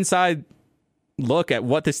inside look at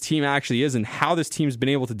what this team actually is and how this team's been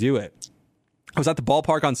able to do it. I was at the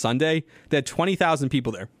ballpark on Sunday. They had 20,000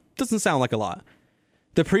 people there. Doesn't sound like a lot.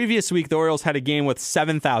 The previous week, the Orioles had a game with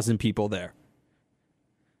 7,000 people there.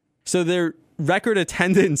 So their record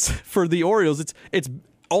attendance for the Orioles, it's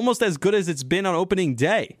almost as good as it's been on opening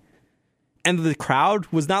day. And the crowd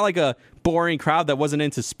was not like a boring crowd that wasn't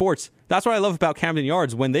into sports. That's what I love about Camden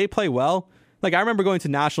Yards. When they play well, like I remember going to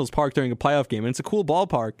Nationals Park during a playoff game, and it's a cool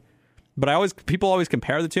ballpark. But people always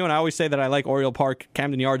compare the two, and I always say that I like Oriole Park,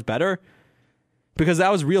 Camden Yards better because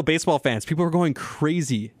that was real baseball fans. People were going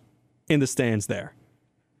crazy in the stands there.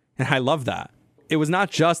 And I love that. It was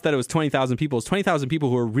not just that it was 20,000 people. It was 20,000 people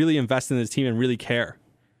who are really invested in this team and really care.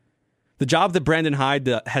 The job that Brandon Hyde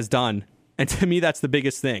has done, and to me that's the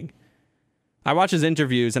biggest thing, I watch his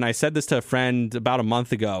interviews, and I said this to a friend about a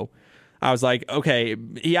month ago. I was like, okay,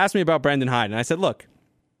 he asked me about Brendan Hyde, and I said, look,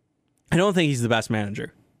 I don't think he's the best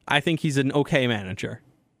manager. I think he's an okay manager.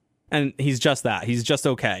 And he's just that. He's just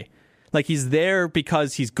okay. Like, he's there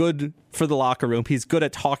because he's good for the locker room. He's good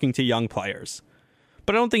at talking to young players.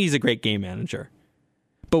 But I don't think he's a great game manager.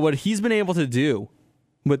 But what he's been able to do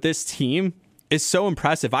with this team is so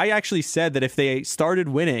impressive. I actually said that if they started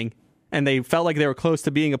winning and they felt like they were close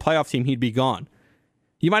to being a playoff team, he'd be gone.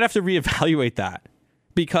 You might have to reevaluate that,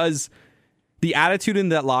 because the attitude in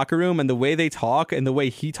that locker room and the way they talk and the way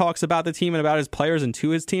he talks about the team and about his players and to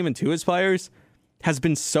his team and to his players has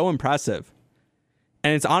been so impressive.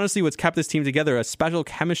 And it's honestly what's kept this team together, a special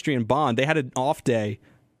chemistry and bond. They had an off day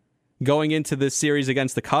going into this series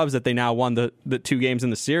against the Cubs that they now won the 2 games in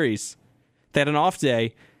the series. They had an off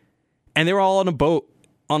day, and they were all on a boat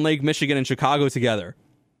on Lake Michigan in Chicago together.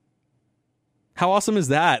 How awesome is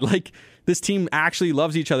that? Like, this team actually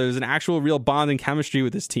loves each other. There's an actual real bond and chemistry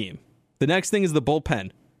with this team. The next thing is the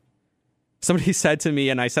bullpen. Somebody said to me,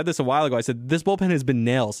 and I said this a while ago, I said, this bullpen has been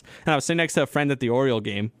nails. And I was sitting next to a friend at the Orioles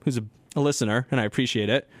game who's a listener, and I appreciate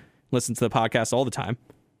it. Listen to the podcast all the time,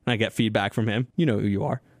 and I get feedback from him. You know who you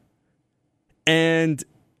are. And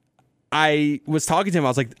I was talking to him. I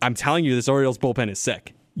was like, I'm telling you, this Orioles bullpen is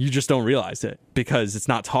sick. You just don't realize it because it's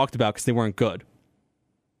not talked about because they weren't good.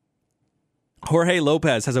 Jorge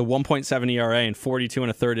Lopez has a 1.7 ERA in 42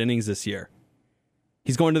 and a third innings this year.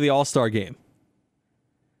 He's going to the All-Star game.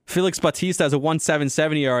 Felix Bautista has a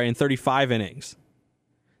 1.77 ERA in 35 innings.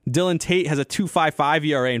 Dylan Tate has a 2.55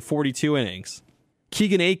 ERA in 42 innings.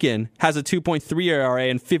 Keegan Aiken has a 2.3 ERA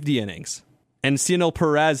in 50 innings. And Cionel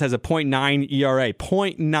Perez has a 0.9 ERA.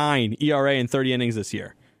 0.9 ERA in 30 innings this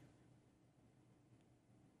year.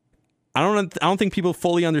 I don't think people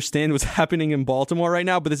fully understand what's happening in Baltimore right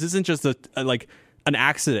now, but this isn't just an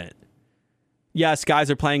accident. Yes,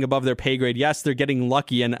 guys are playing above their pay grade. Yes, they're getting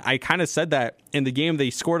lucky. And I kind of said that in the game. They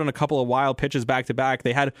scored on a couple of wild pitches back to back.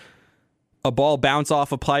 They had a ball bounce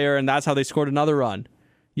off a player, and that's how they scored another run.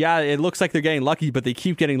 Yeah, it looks like they're getting lucky, but they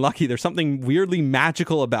keep getting lucky. There's something weirdly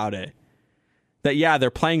magical about it. That, yeah,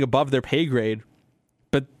 they're playing above their pay grade,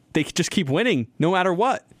 but they just keep winning no matter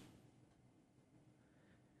what.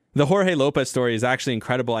 The Jorge Lopez story is actually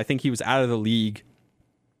incredible. I think he was out of the league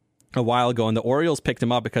a while ago, and the Orioles picked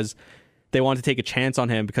him up because they wanted to take a chance on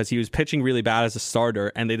him because he was pitching really bad as a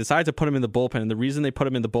starter, and they decided to put him in the bullpen. And the reason they put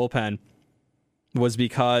him in the bullpen was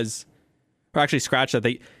because, or actually scratch that,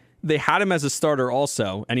 they had him as a starter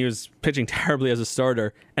also, and he was pitching terribly as a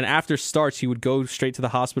starter. And after starts, he would go straight to the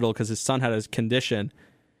hospital because his son had a condition,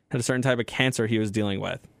 had a certain type of cancer he was dealing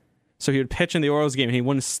with. So he would pitch in the Orioles game, and he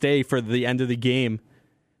wouldn't stay for the end of the game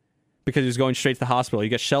because he was going straight to the hospital. He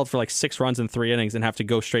got shelled for like 6 runs in 3 innings and have to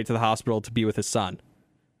go straight to the hospital to be with his son.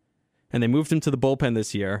 And they moved him to the bullpen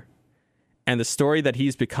this year. And the story that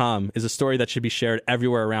he's become is a story that should be shared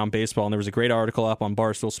everywhere around baseball. And there was a great article up on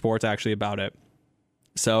Barstool Sports actually about it.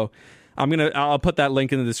 So I'll put that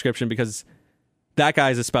link in the description because that guy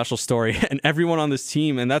is a special story, and everyone on this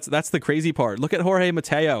team. And that's the crazy part. Look at Jorge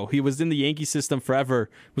Mateo. He was in the Yankee system forever,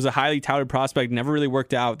 was a highly touted prospect, never really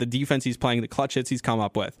worked out. The defense he's playing, the clutch hits he's come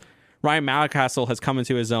up with. Ryan Mountcastle has come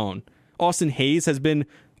into his own. Austin Hayes has been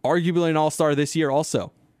arguably an all-star this year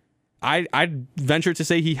also. I'd venture to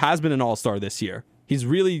say he has been an all-star this year. He's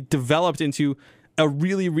really developed into a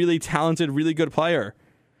really, really talented, really good player.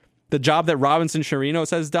 The job that Robinson Chirinos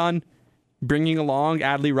has done, bringing along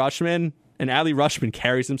Adley Rutschman, and Adley Rutschman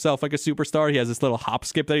carries himself like a superstar. He has this little hop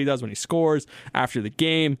skip that he does when he scores after the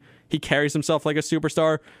game. He carries himself like a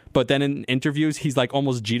superstar, but then in interviews, he's like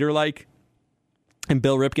almost Jeter-like. And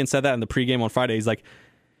Bill Ripken said that in the pregame on Friday. He's like,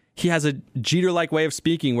 he has a Jeter-like way of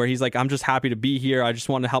speaking where he's like, I'm just happy to be here. I just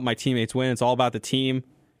want to help my teammates win. It's all about the team.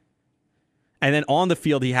 And then on the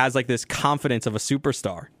field, he has like this confidence of a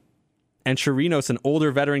superstar. And Chirinos, an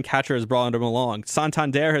older veteran catcher, has brought him along.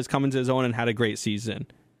 Santander has come into his own and had a great season.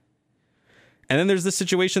 And then there's the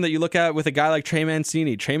situation that you look at with a guy like Trey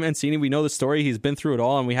Mancini. Trey Mancini, we know the story. He's been through it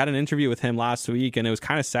all. And we had an interview with him last week. And it was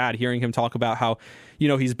kind of sad hearing him talk about how,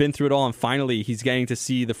 he's been through it all. And finally, he's getting to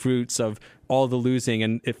see the fruits of all the losing.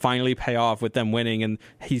 And it finally pay off with them winning. And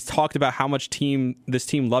he's talked about how much this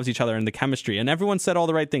team loves each other and the chemistry. And everyone said all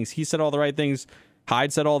the right things. He said all the right things.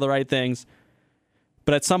 Hyde said all the right things.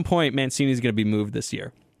 But at some point, Mancini's going to be moved this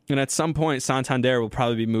year. And at some point, Santander will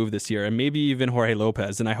probably be moved this year. And maybe even Jorge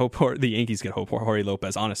Lopez. And I hope the Yankees get Jorge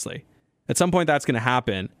Lopez, honestly. At some point, that's going to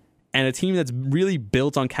happen. And a team that's really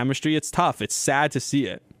built on chemistry, it's tough. It's sad to see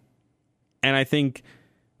it. And I think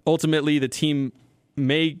ultimately the team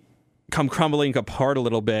may come crumbling apart a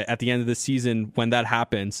little bit at the end of the season when that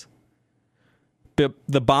happens.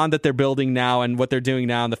 the bond that they're building now and what they're doing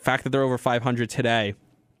now and the fact that they're over 500 today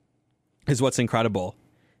is what's incredible.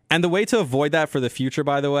 And the way to avoid that for the future,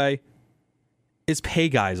 by the way, is pay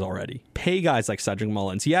guys already. Pay guys like Cedric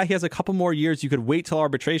Mullins. Yeah, he has a couple more years. You could wait till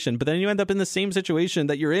arbitration, but then you end up in the same situation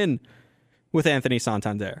that you're in with Anthony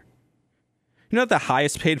Santander. You know that the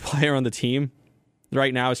highest paid player on the team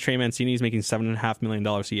right now is Trey Mancini. He's making $7.5 million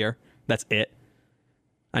a year. That's it.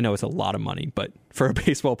 I know it's a lot of money, but for a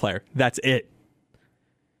baseball player, that's it.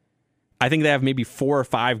 I think they have maybe 4 or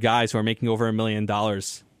 5 guys who are making over $1 million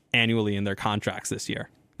annually in their contracts this year.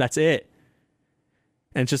 That's it.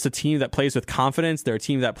 And it's just a team that plays with confidence. They're a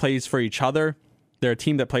team that plays for each other. They're a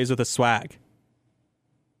team that plays with a swag.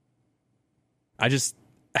 I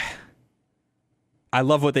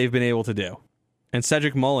love what they've been able to do. And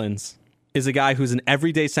Cedric Mullins is a guy who's an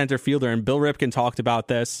everyday center fielder, and Bill Ripken talked about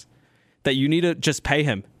this, that you need to just pay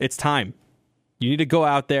him. It's time. You need to go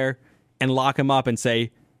out there and lock him up and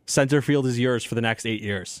say, center field is yours for the next 8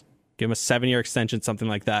 years. Give him a 7-year extension, something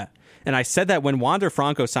like that. And I said that when Wander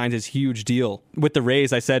Franco signed his huge deal with the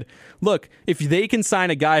Rays. I said, look, if they can sign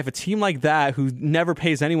a guy, if a team like that who never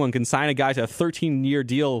pays anyone can sign a guy to a 13-year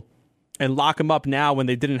deal and lock him up now when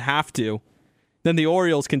they didn't have to, then the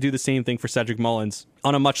Orioles can do the same thing for Cedric Mullins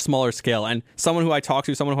on a much smaller scale. And someone who I talk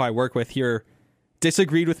to, someone who I work with here,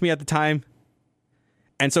 disagreed with me at the time.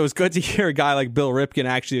 And so it's good to hear a guy like Bill Ripken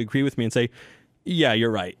actually agree with me and say, yeah, you're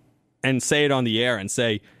right. And say it on the air and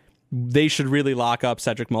say, they should really lock up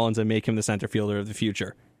Cedric Mullins and make him the center fielder of the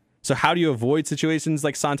future. So how do you avoid situations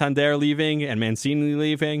like Santander leaving and Mancini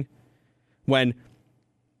leaving when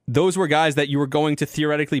those were guys that you were going to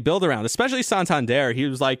theoretically build around? Especially Santander. He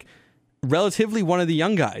was like relatively one of the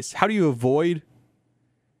young guys. How do you avoid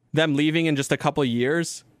them leaving in just a couple of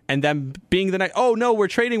years and them being the next, oh no, we're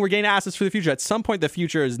trading, we're getting assets for the future. At some point, the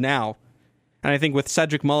future is now. And I think with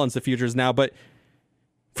Cedric Mullins, the future is now. But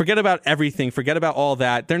forget about everything. Forget about all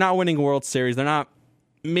that. They're not winning a World Series. They're not,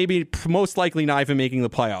 maybe most likely not even making the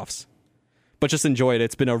playoffs. But just enjoy it.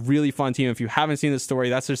 It's been a really fun team. If you haven't seen this story,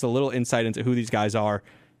 that's just a little insight into who these guys are.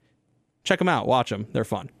 Check them out. Watch them. They're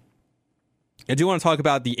fun. I do want to talk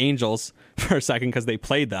about the Angels for a second because they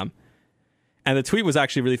played them. And the tweet was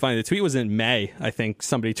actually really funny. The tweet was in May, I think.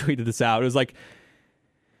 Somebody tweeted this out. It was like,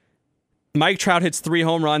 Mike Trout hits 3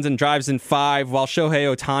 home runs and drives in 5, while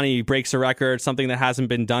Shohei Ohtani breaks a record, something that hasn't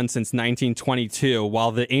been done since 1922,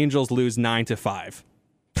 while the Angels lose 9-5.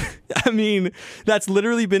 I mean, that's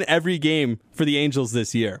literally been every game for the Angels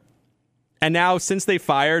this year. And now, since they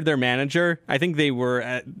fired their manager, I think they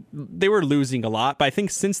were losing a lot, but I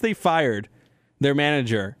think since they fired their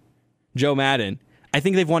manager, Joe Madden, I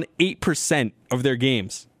think they've won 8% of their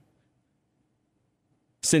games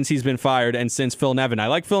since he's been fired and since Phil Nevin. I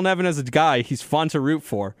like Phil Nevin as a guy. He's fun to root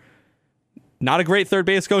for. Not a great third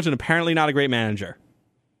base coach and apparently not a great manager.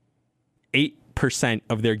 8%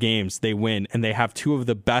 of their games they win, and they have 2 of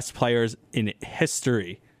the best players in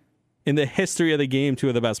history. In the history of the game, 2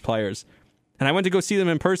 of the best players. And I went to go see them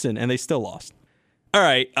in person, and they still lost. All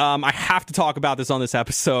right, I have to talk about this on this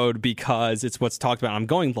episode because it's what's talked about. I'm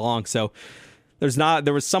going long, so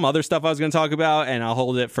there was some other stuff I was going to talk about, and I'll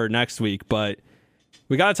hold it for next week, but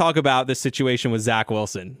we got to talk about this situation with Zach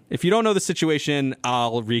Wilson. If you don't know the situation,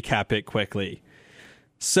 I'll recap it quickly.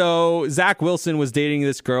 So Zach Wilson was dating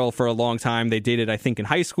this girl for a long time. They dated, I think, in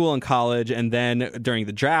high school and college, and then during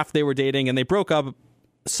the draft they were dating, and they broke up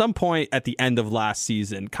some point at the end of last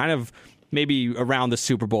season, kind of maybe around the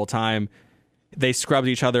Super Bowl time. They scrubbed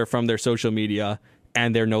each other from their social media,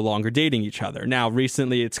 and they're no longer dating each other. Now,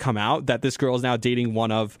 recently it's come out that this girl is now dating one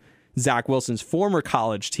of Zach Wilson's former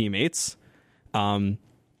college teammates. And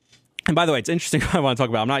by the way, it's interesting what I want to talk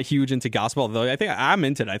about. I'm not huge into gospel, though I think I'm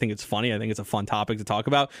into it. I think it's funny. I think it's a fun topic to talk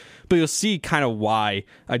about. But you'll see kind of why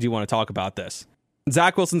I do want to talk about this.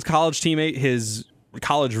 Zach Wilson's college teammate, his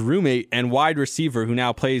college roommate and wide receiver, who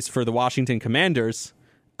now plays for the Washington Commanders,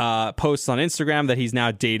 posts on Instagram that he's now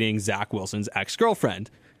dating Zach Wilson's ex-girlfriend.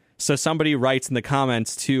 So somebody writes in the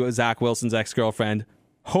comments to Zach Wilson's ex-girlfriend,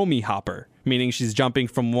 homie hopper, meaning she's jumping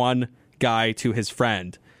from one guy to his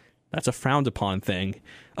friend. That's a frowned upon thing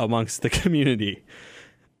amongst the community.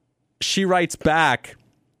 She writes back,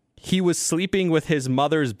 he was sleeping with his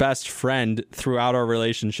mother's best friend throughout our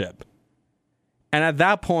relationship. And at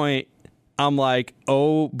that point, I'm like,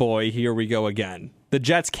 oh boy, here we go again. The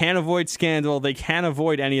Jets can't avoid scandal. They can't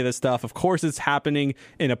avoid any of this stuff. Of course, it's happening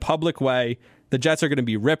in a public way. The Jets are going to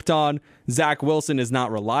be ripped on. Zach Wilson is not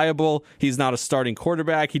reliable. He's not a starting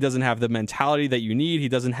quarterback. He doesn't have the mentality that you need. He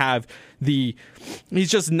doesn't have he's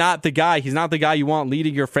just not the guy. He's not the guy you want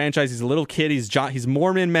leading your franchise. He's a little kid. He's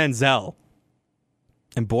Mormon Manziel.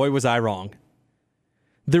 And boy, was I wrong.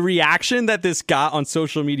 The reaction that this got on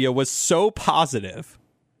social media was so positive,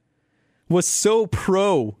 was so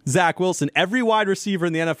pro Zach Wilson. Every wide receiver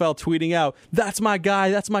in the NFL tweeting out, "That's my guy,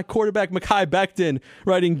 that's my quarterback," Mekhi Becton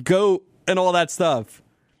writing "GOAT" and all that stuff.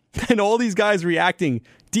 And all these guys reacting,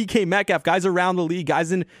 DK Metcalf, guys around the league,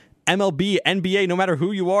 guys in MLB, NBA, no matter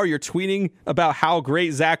who you are, you're tweeting about how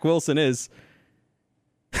great Zach Wilson is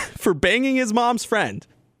for banging his mom's friend.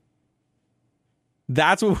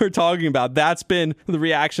 That's what we're talking about. That's been the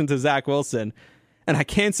reaction to Zach Wilson. And I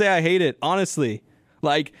can't say I hate it, honestly.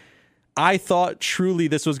 Like, I thought truly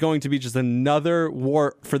this was going to be just another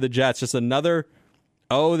wart for the Jets. Just another,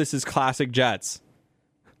 oh, this is classic Jets.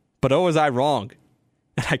 But oh, was I wrong.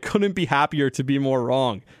 And I couldn't be happier to be more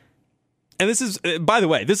wrong. And this is, by the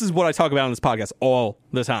way, this is what I talk about on this podcast all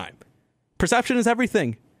the time. Perception is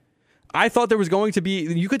everything. I thought there was going to be,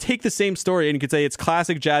 you could take the same story and you could say it's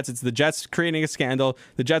classic Jets. It's the Jets creating a scandal.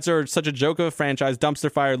 The Jets are such a joke of a franchise,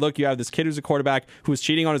 dumpster fire. Look, you have this kid who's a quarterback who was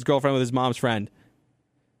cheating on his girlfriend with his mom's friend.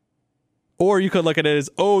 Or you could look at it as,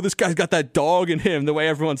 oh, this guy's got that dog in him, the way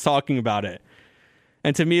everyone's talking about it.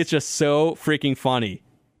 And to me, it's just so freaking funny.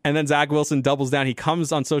 And then Zach Wilson doubles down. He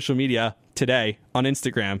comes on social media today on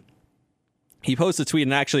Instagram. He posts a tweet,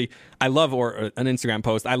 and actually, I love, or an Instagram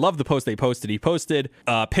post. I love the post they posted. He posted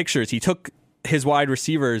pictures. He took his wide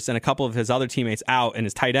receivers and a couple of his other teammates out and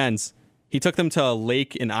his tight ends. He took them to a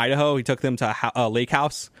lake in Idaho. He took them to a lake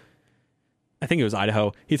house. I think it was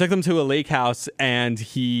Idaho. He took them to a lake house, and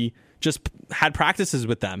he just had practices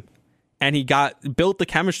with them. And he built the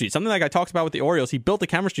chemistry. Something like I talked about with the Orioles. He built the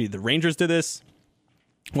chemistry. The Rangers did this.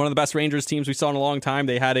 One of the best Rangers teams we saw in a long time.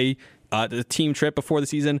 They had a team trip before the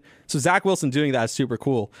season. So Zach Wilson doing that is super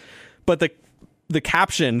cool. But the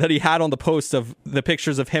caption that he had on the post of the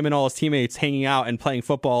pictures of him and all his teammates hanging out and playing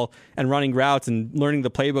football and running routes and learning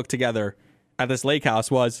the playbook together at this lake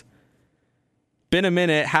house was, "Been a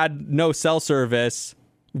minute, had no cell service.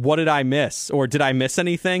 What did I miss? Or did I miss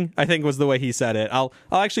anything?" I think was the way he said it. I'll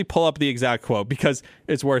actually pull up the exact quote because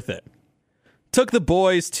it's worth it. "Took the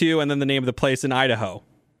boys to," and then the name of the place in Idaho.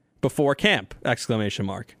 "Before camp, !"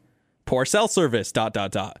 "Poor cell service, ..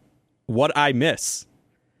 What I miss?"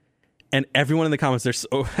 And everyone in the comments, there's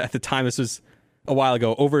at the time, this was a while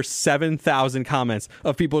ago, over 7,000 comments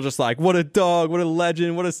of people just like, "What a dog, what a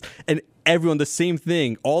legend, and everyone, the same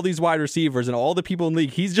thing. All these wide receivers and all the people in the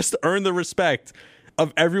league, he's just earned the respect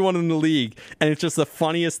of everyone in the league. And it's just the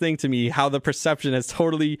funniest thing to me how the perception is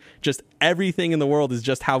totally just everything in the world is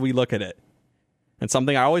just how we look at it. And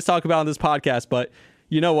something I always talk about on this podcast, but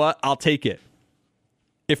you know what? I'll take it.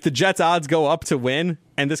 If the Jets odds go up to win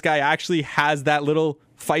and this guy actually has that little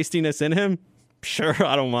feistiness in him, sure,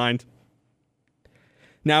 I don't mind.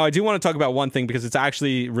 Now, I do want to talk about one thing because it's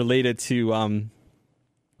actually related to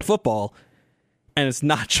football, and it's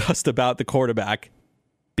not just about the quarterback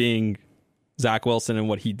being Zach Wilson and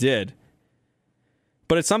what he did,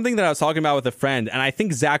 but it's something that I was talking about with a friend, and I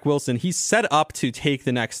think Zach Wilson, he's set up to take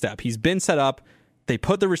the next step. He's been set up. They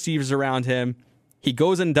put the receivers around him. He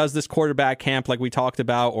goes and does this quarterback camp like we talked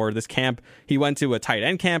about, or this camp. He went to a tight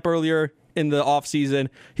end camp earlier in the offseason.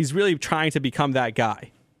 He's really trying to become that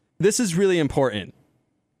guy. This is really important.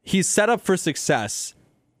 He's set up for success.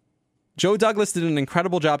 Joe Douglas did an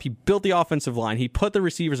incredible job. He built the offensive line. He put the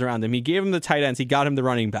receivers around him. He gave him the tight ends. He got him the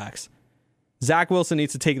running backs. Zach Wilson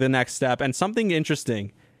needs to take the next step. And something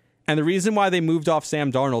interesting, and the reason why they moved off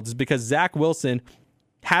Sam Darnold is because Zach Wilson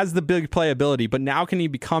has the big playability, but now can he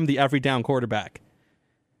become the every down quarterback?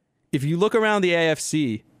 If you look around the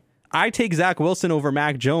AFC, I take Zach Wilson over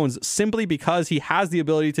Mac Jones simply because he has the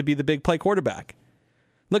ability to be the big play quarterback.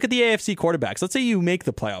 Look at the AFC quarterbacks. Let's say you make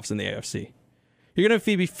the playoffs in the AFC. You're going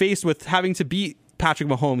to be faced with having to beat Patrick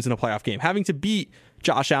Mahomes in a playoff game, having to beat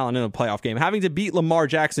Josh Allen in a playoff game, having to beat Lamar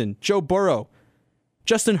Jackson, Joe Burrow,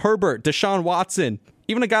 Justin Herbert, Deshaun Watson,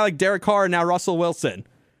 even a guy like Derek Carr, and now Russell Wilson.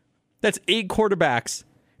 That's 8 quarterbacks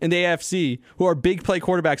in the AFC who are big play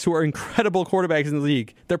quarterbacks, who are incredible quarterbacks in the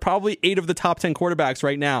league. They're probably 8 of the top 10 quarterbacks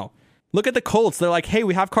right now. Look at the Colts. They're like, hey,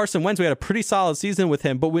 we have Carson Wentz. We had a pretty solid season with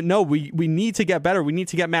him, but we need to get better. We need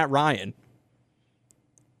to get Matt Ryan.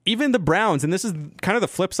 Even the Browns, and this is kind of the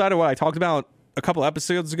flip side of what I talked about a couple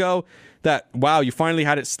episodes ago, that, wow, you finally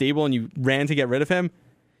had it stable and you ran to get rid of him.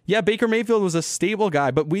 Yeah, Baker Mayfield was a stable guy,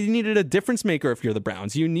 but we needed a difference maker if you're the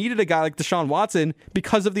Browns. You needed a guy like Deshaun Watson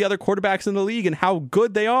because of the other quarterbacks in the league and how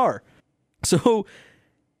good they are. So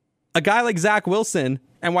a guy like Zach Wilson,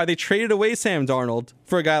 and why they traded away Sam Darnold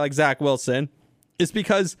for a guy like Zach Wilson, is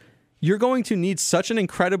because you're going to need such an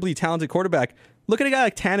incredibly talented quarterback. Look at a guy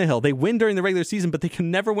like Tannehill. They win during the regular season, but they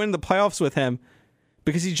can never win the playoffs with him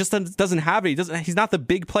because he just doesn't have it. He's not the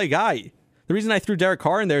big play guy. The reason I threw Derek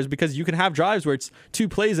Carr in there is because you can have drives where it's 2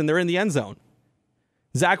 plays and they're in the end zone.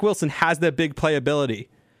 Zach Wilson has that big playability,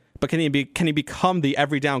 but can he become the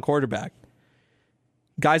every down quarterback?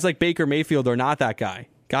 Guys like Baker Mayfield are not that guy.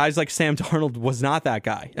 Guys like Sam Darnold was not that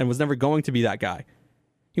guy and was never going to be that guy.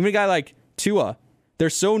 Even a guy like Tua, they're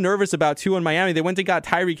so nervous about Tua in Miami. They went and got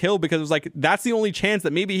Tyreek Hill because it was like, that's the only chance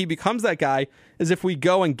that maybe he becomes that guy is if we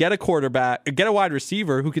go and get a quarterback, get a wide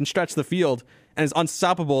receiver who can stretch the field and is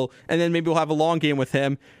unstoppable. And then maybe we'll have a long game with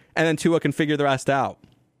him and then Tua can figure the rest out.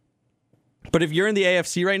 But if you're in the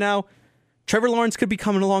AFC right now, Trevor Lawrence could be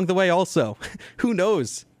coming along the way also. Who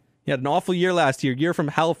knows? He had an awful year last year from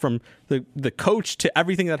hell, from the coach to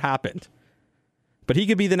everything that happened. But he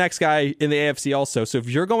could be the next guy in the AFC also. So if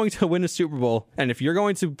you're going to win a Super Bowl and if you're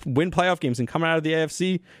going to win playoff games and come out of the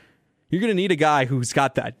AFC, you're going to need a guy who's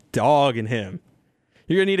got that dog in him.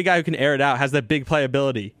 You're going to need a guy who can air it out, has that big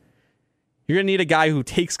playability. You're going to need a guy who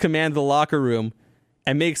takes command of the locker room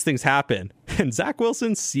and makes things happen. And Zach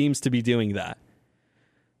Wilson seems to be doing that.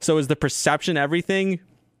 So is the perception everything?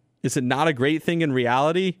 Is it not a great thing in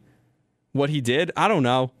reality? What he did? I don't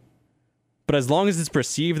know. But as long as it's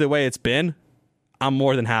perceived the way it's been, I'm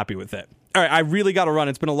more than happy with it. All right, I really got to run.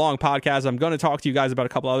 It's been a long podcast. I'm going to talk to you guys about a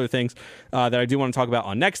couple other things that I do want to talk about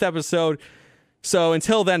on next episode. So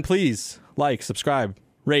until then, please like, subscribe,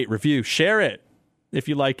 rate, review, share it if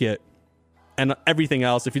you like it, and everything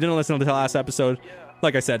else. If you didn't listen to the last episode,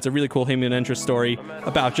 like I said, it's a really cool human interest story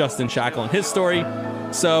about Justin Shackle and his story.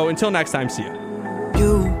 So until next time, see you.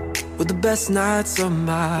 You were the best nights of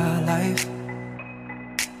my life.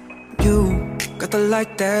 You got the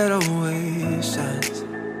light that always shines.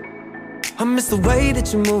 I miss the way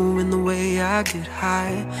that you move and the way I get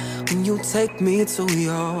high when you take me to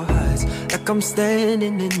your heights, like I'm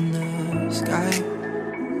standing in the sky.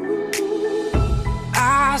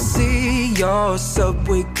 I see your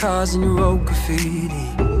subway cars and your road graffiti.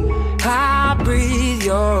 I breathe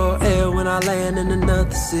your air when I land in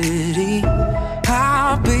another city.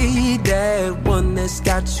 I'll be that one that's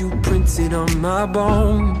got you printed on my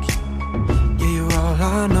bones. Yeah, you're all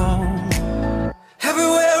I know.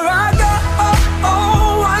 Everywhere I go,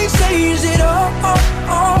 I ain't changed it all.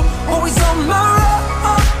 Always on my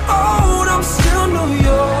road, I'm still New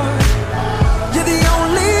York. You're the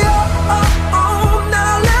only that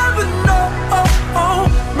I'll ever know.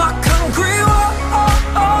 My concrete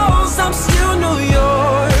walls, I'm still New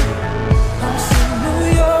York. I'm still New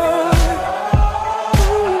York.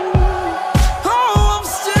 Oh, I'm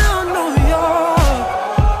still New York.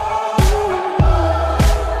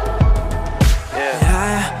 Yeah,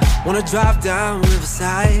 I wanna drive down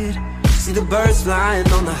Riverside, see the birds flying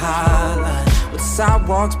on the High Line. With the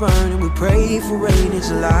sidewalks burning, we pray for rain in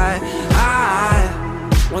July.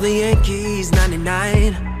 I want the Yankees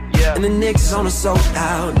 99, and the Knicks on a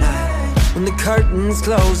sold-out night. When the curtains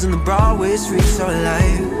close and the Broadway streets are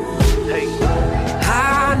alive.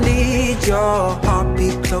 I need your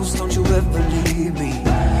heartbeat close, don't you ever leave me.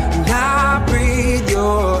 And I breathe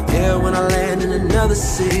your air when I land in another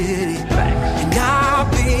city. And I'll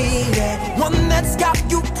be that one that's got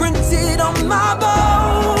you printed on my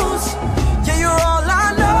bones. Yeah, you're all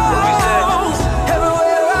I know.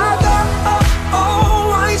 Everywhere I go,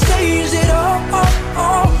 I ain't changed it all.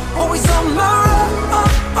 Always on my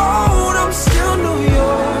road, I'm still New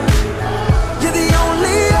York. You're the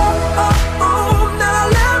only that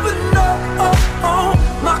I'll ever know.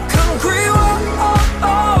 My concrete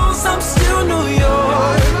walls, I'm still New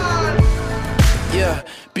York. Yeah,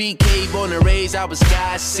 BK born and raised, I was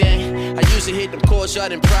God sent. I used to hit them courts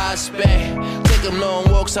out in Prospect. Take them long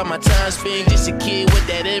walks on my time spent. Just a kid with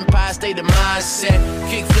that Empire State of mindset.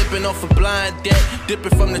 Kick flipping off a blind deck.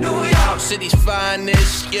 Dipping from the New York City's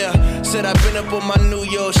finest. Yeah, said I've been up on my New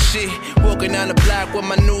York shit. Walking down the block with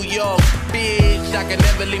my New York bitch. I can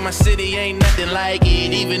never leave my city, ain't nothing like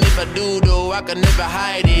it. Even if I do though, I can never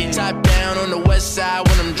hide it. Top down on the west side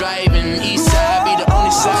when I'm driving. East side be the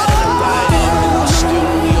only side that I'm riding. I'm still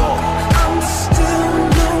New York. I'm still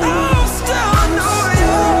New York. I'm still New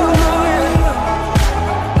York.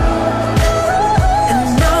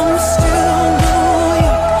 And I'm still New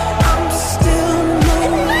York. I'm still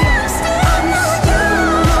New York. I'm still New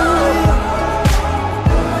York.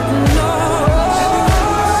 No.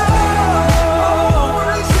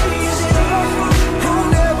 You'll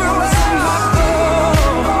never let me go.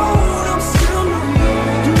 I'm still New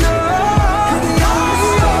York. No. You're the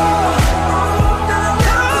only one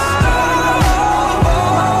that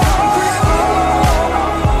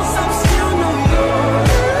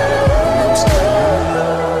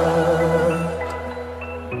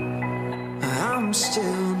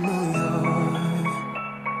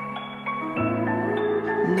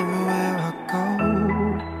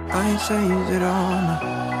ain't changed at all, no.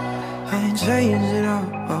 I ain't changed at all.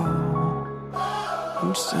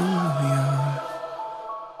 I'm still young.